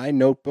Los, my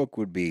notebook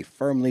would be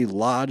firmly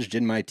lodged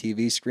in my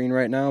TV screen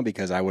right now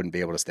because I wouldn't be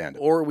able to stand it.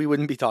 Or we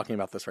wouldn't be talking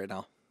about this right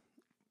now.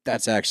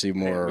 That's actually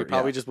more. We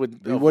probably just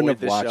would we avoid wouldn't have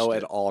this watched show it.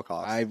 at all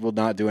costs. I will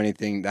not do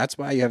anything. That's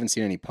why you haven't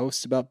seen any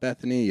posts about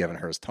Bethany. You haven't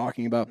heard us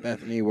talking about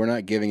Bethany. We're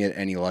not giving it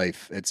any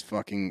life. It's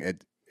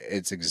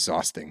it's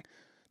exhausting.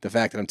 The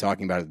fact that I'm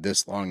talking about it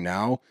this long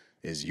now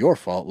is your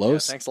fault,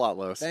 Los. Yeah, thanks a lot,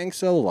 Los.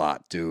 Thanks a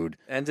lot, dude.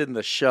 Ending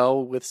the show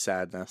with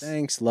sadness.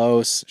 Thanks,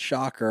 Los.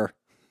 Shocker.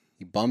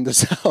 You bummed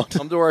us out.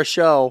 Come to our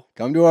show.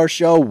 Come to our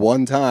show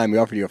one time. We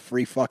offered you a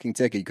free fucking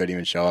ticket. You couldn't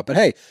even show up. But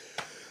hey,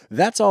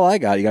 that's all I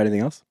got. You got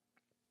anything else?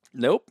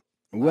 Nope.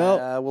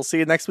 Well, we'll see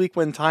you next week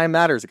when time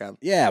matters again.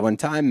 yeah, when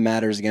time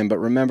matters again. But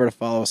remember to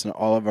follow us on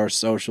all of our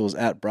socials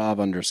at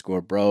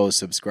Brav_Bros.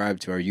 Subscribe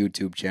to our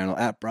YouTube channel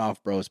at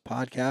Brav Bros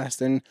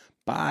Podcast. And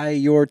Buy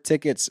your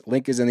tickets.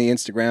 Link is in the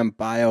Instagram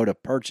bio to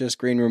purchase.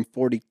 Green Room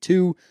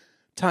 42,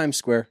 Times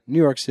Square, New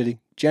York City,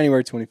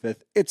 January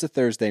 25th. It's a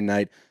Thursday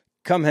night.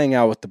 Come hang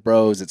out with the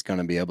bros. It's going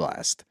to be a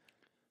blast.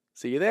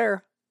 See you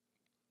there.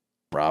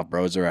 Brav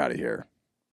Bros are out of here.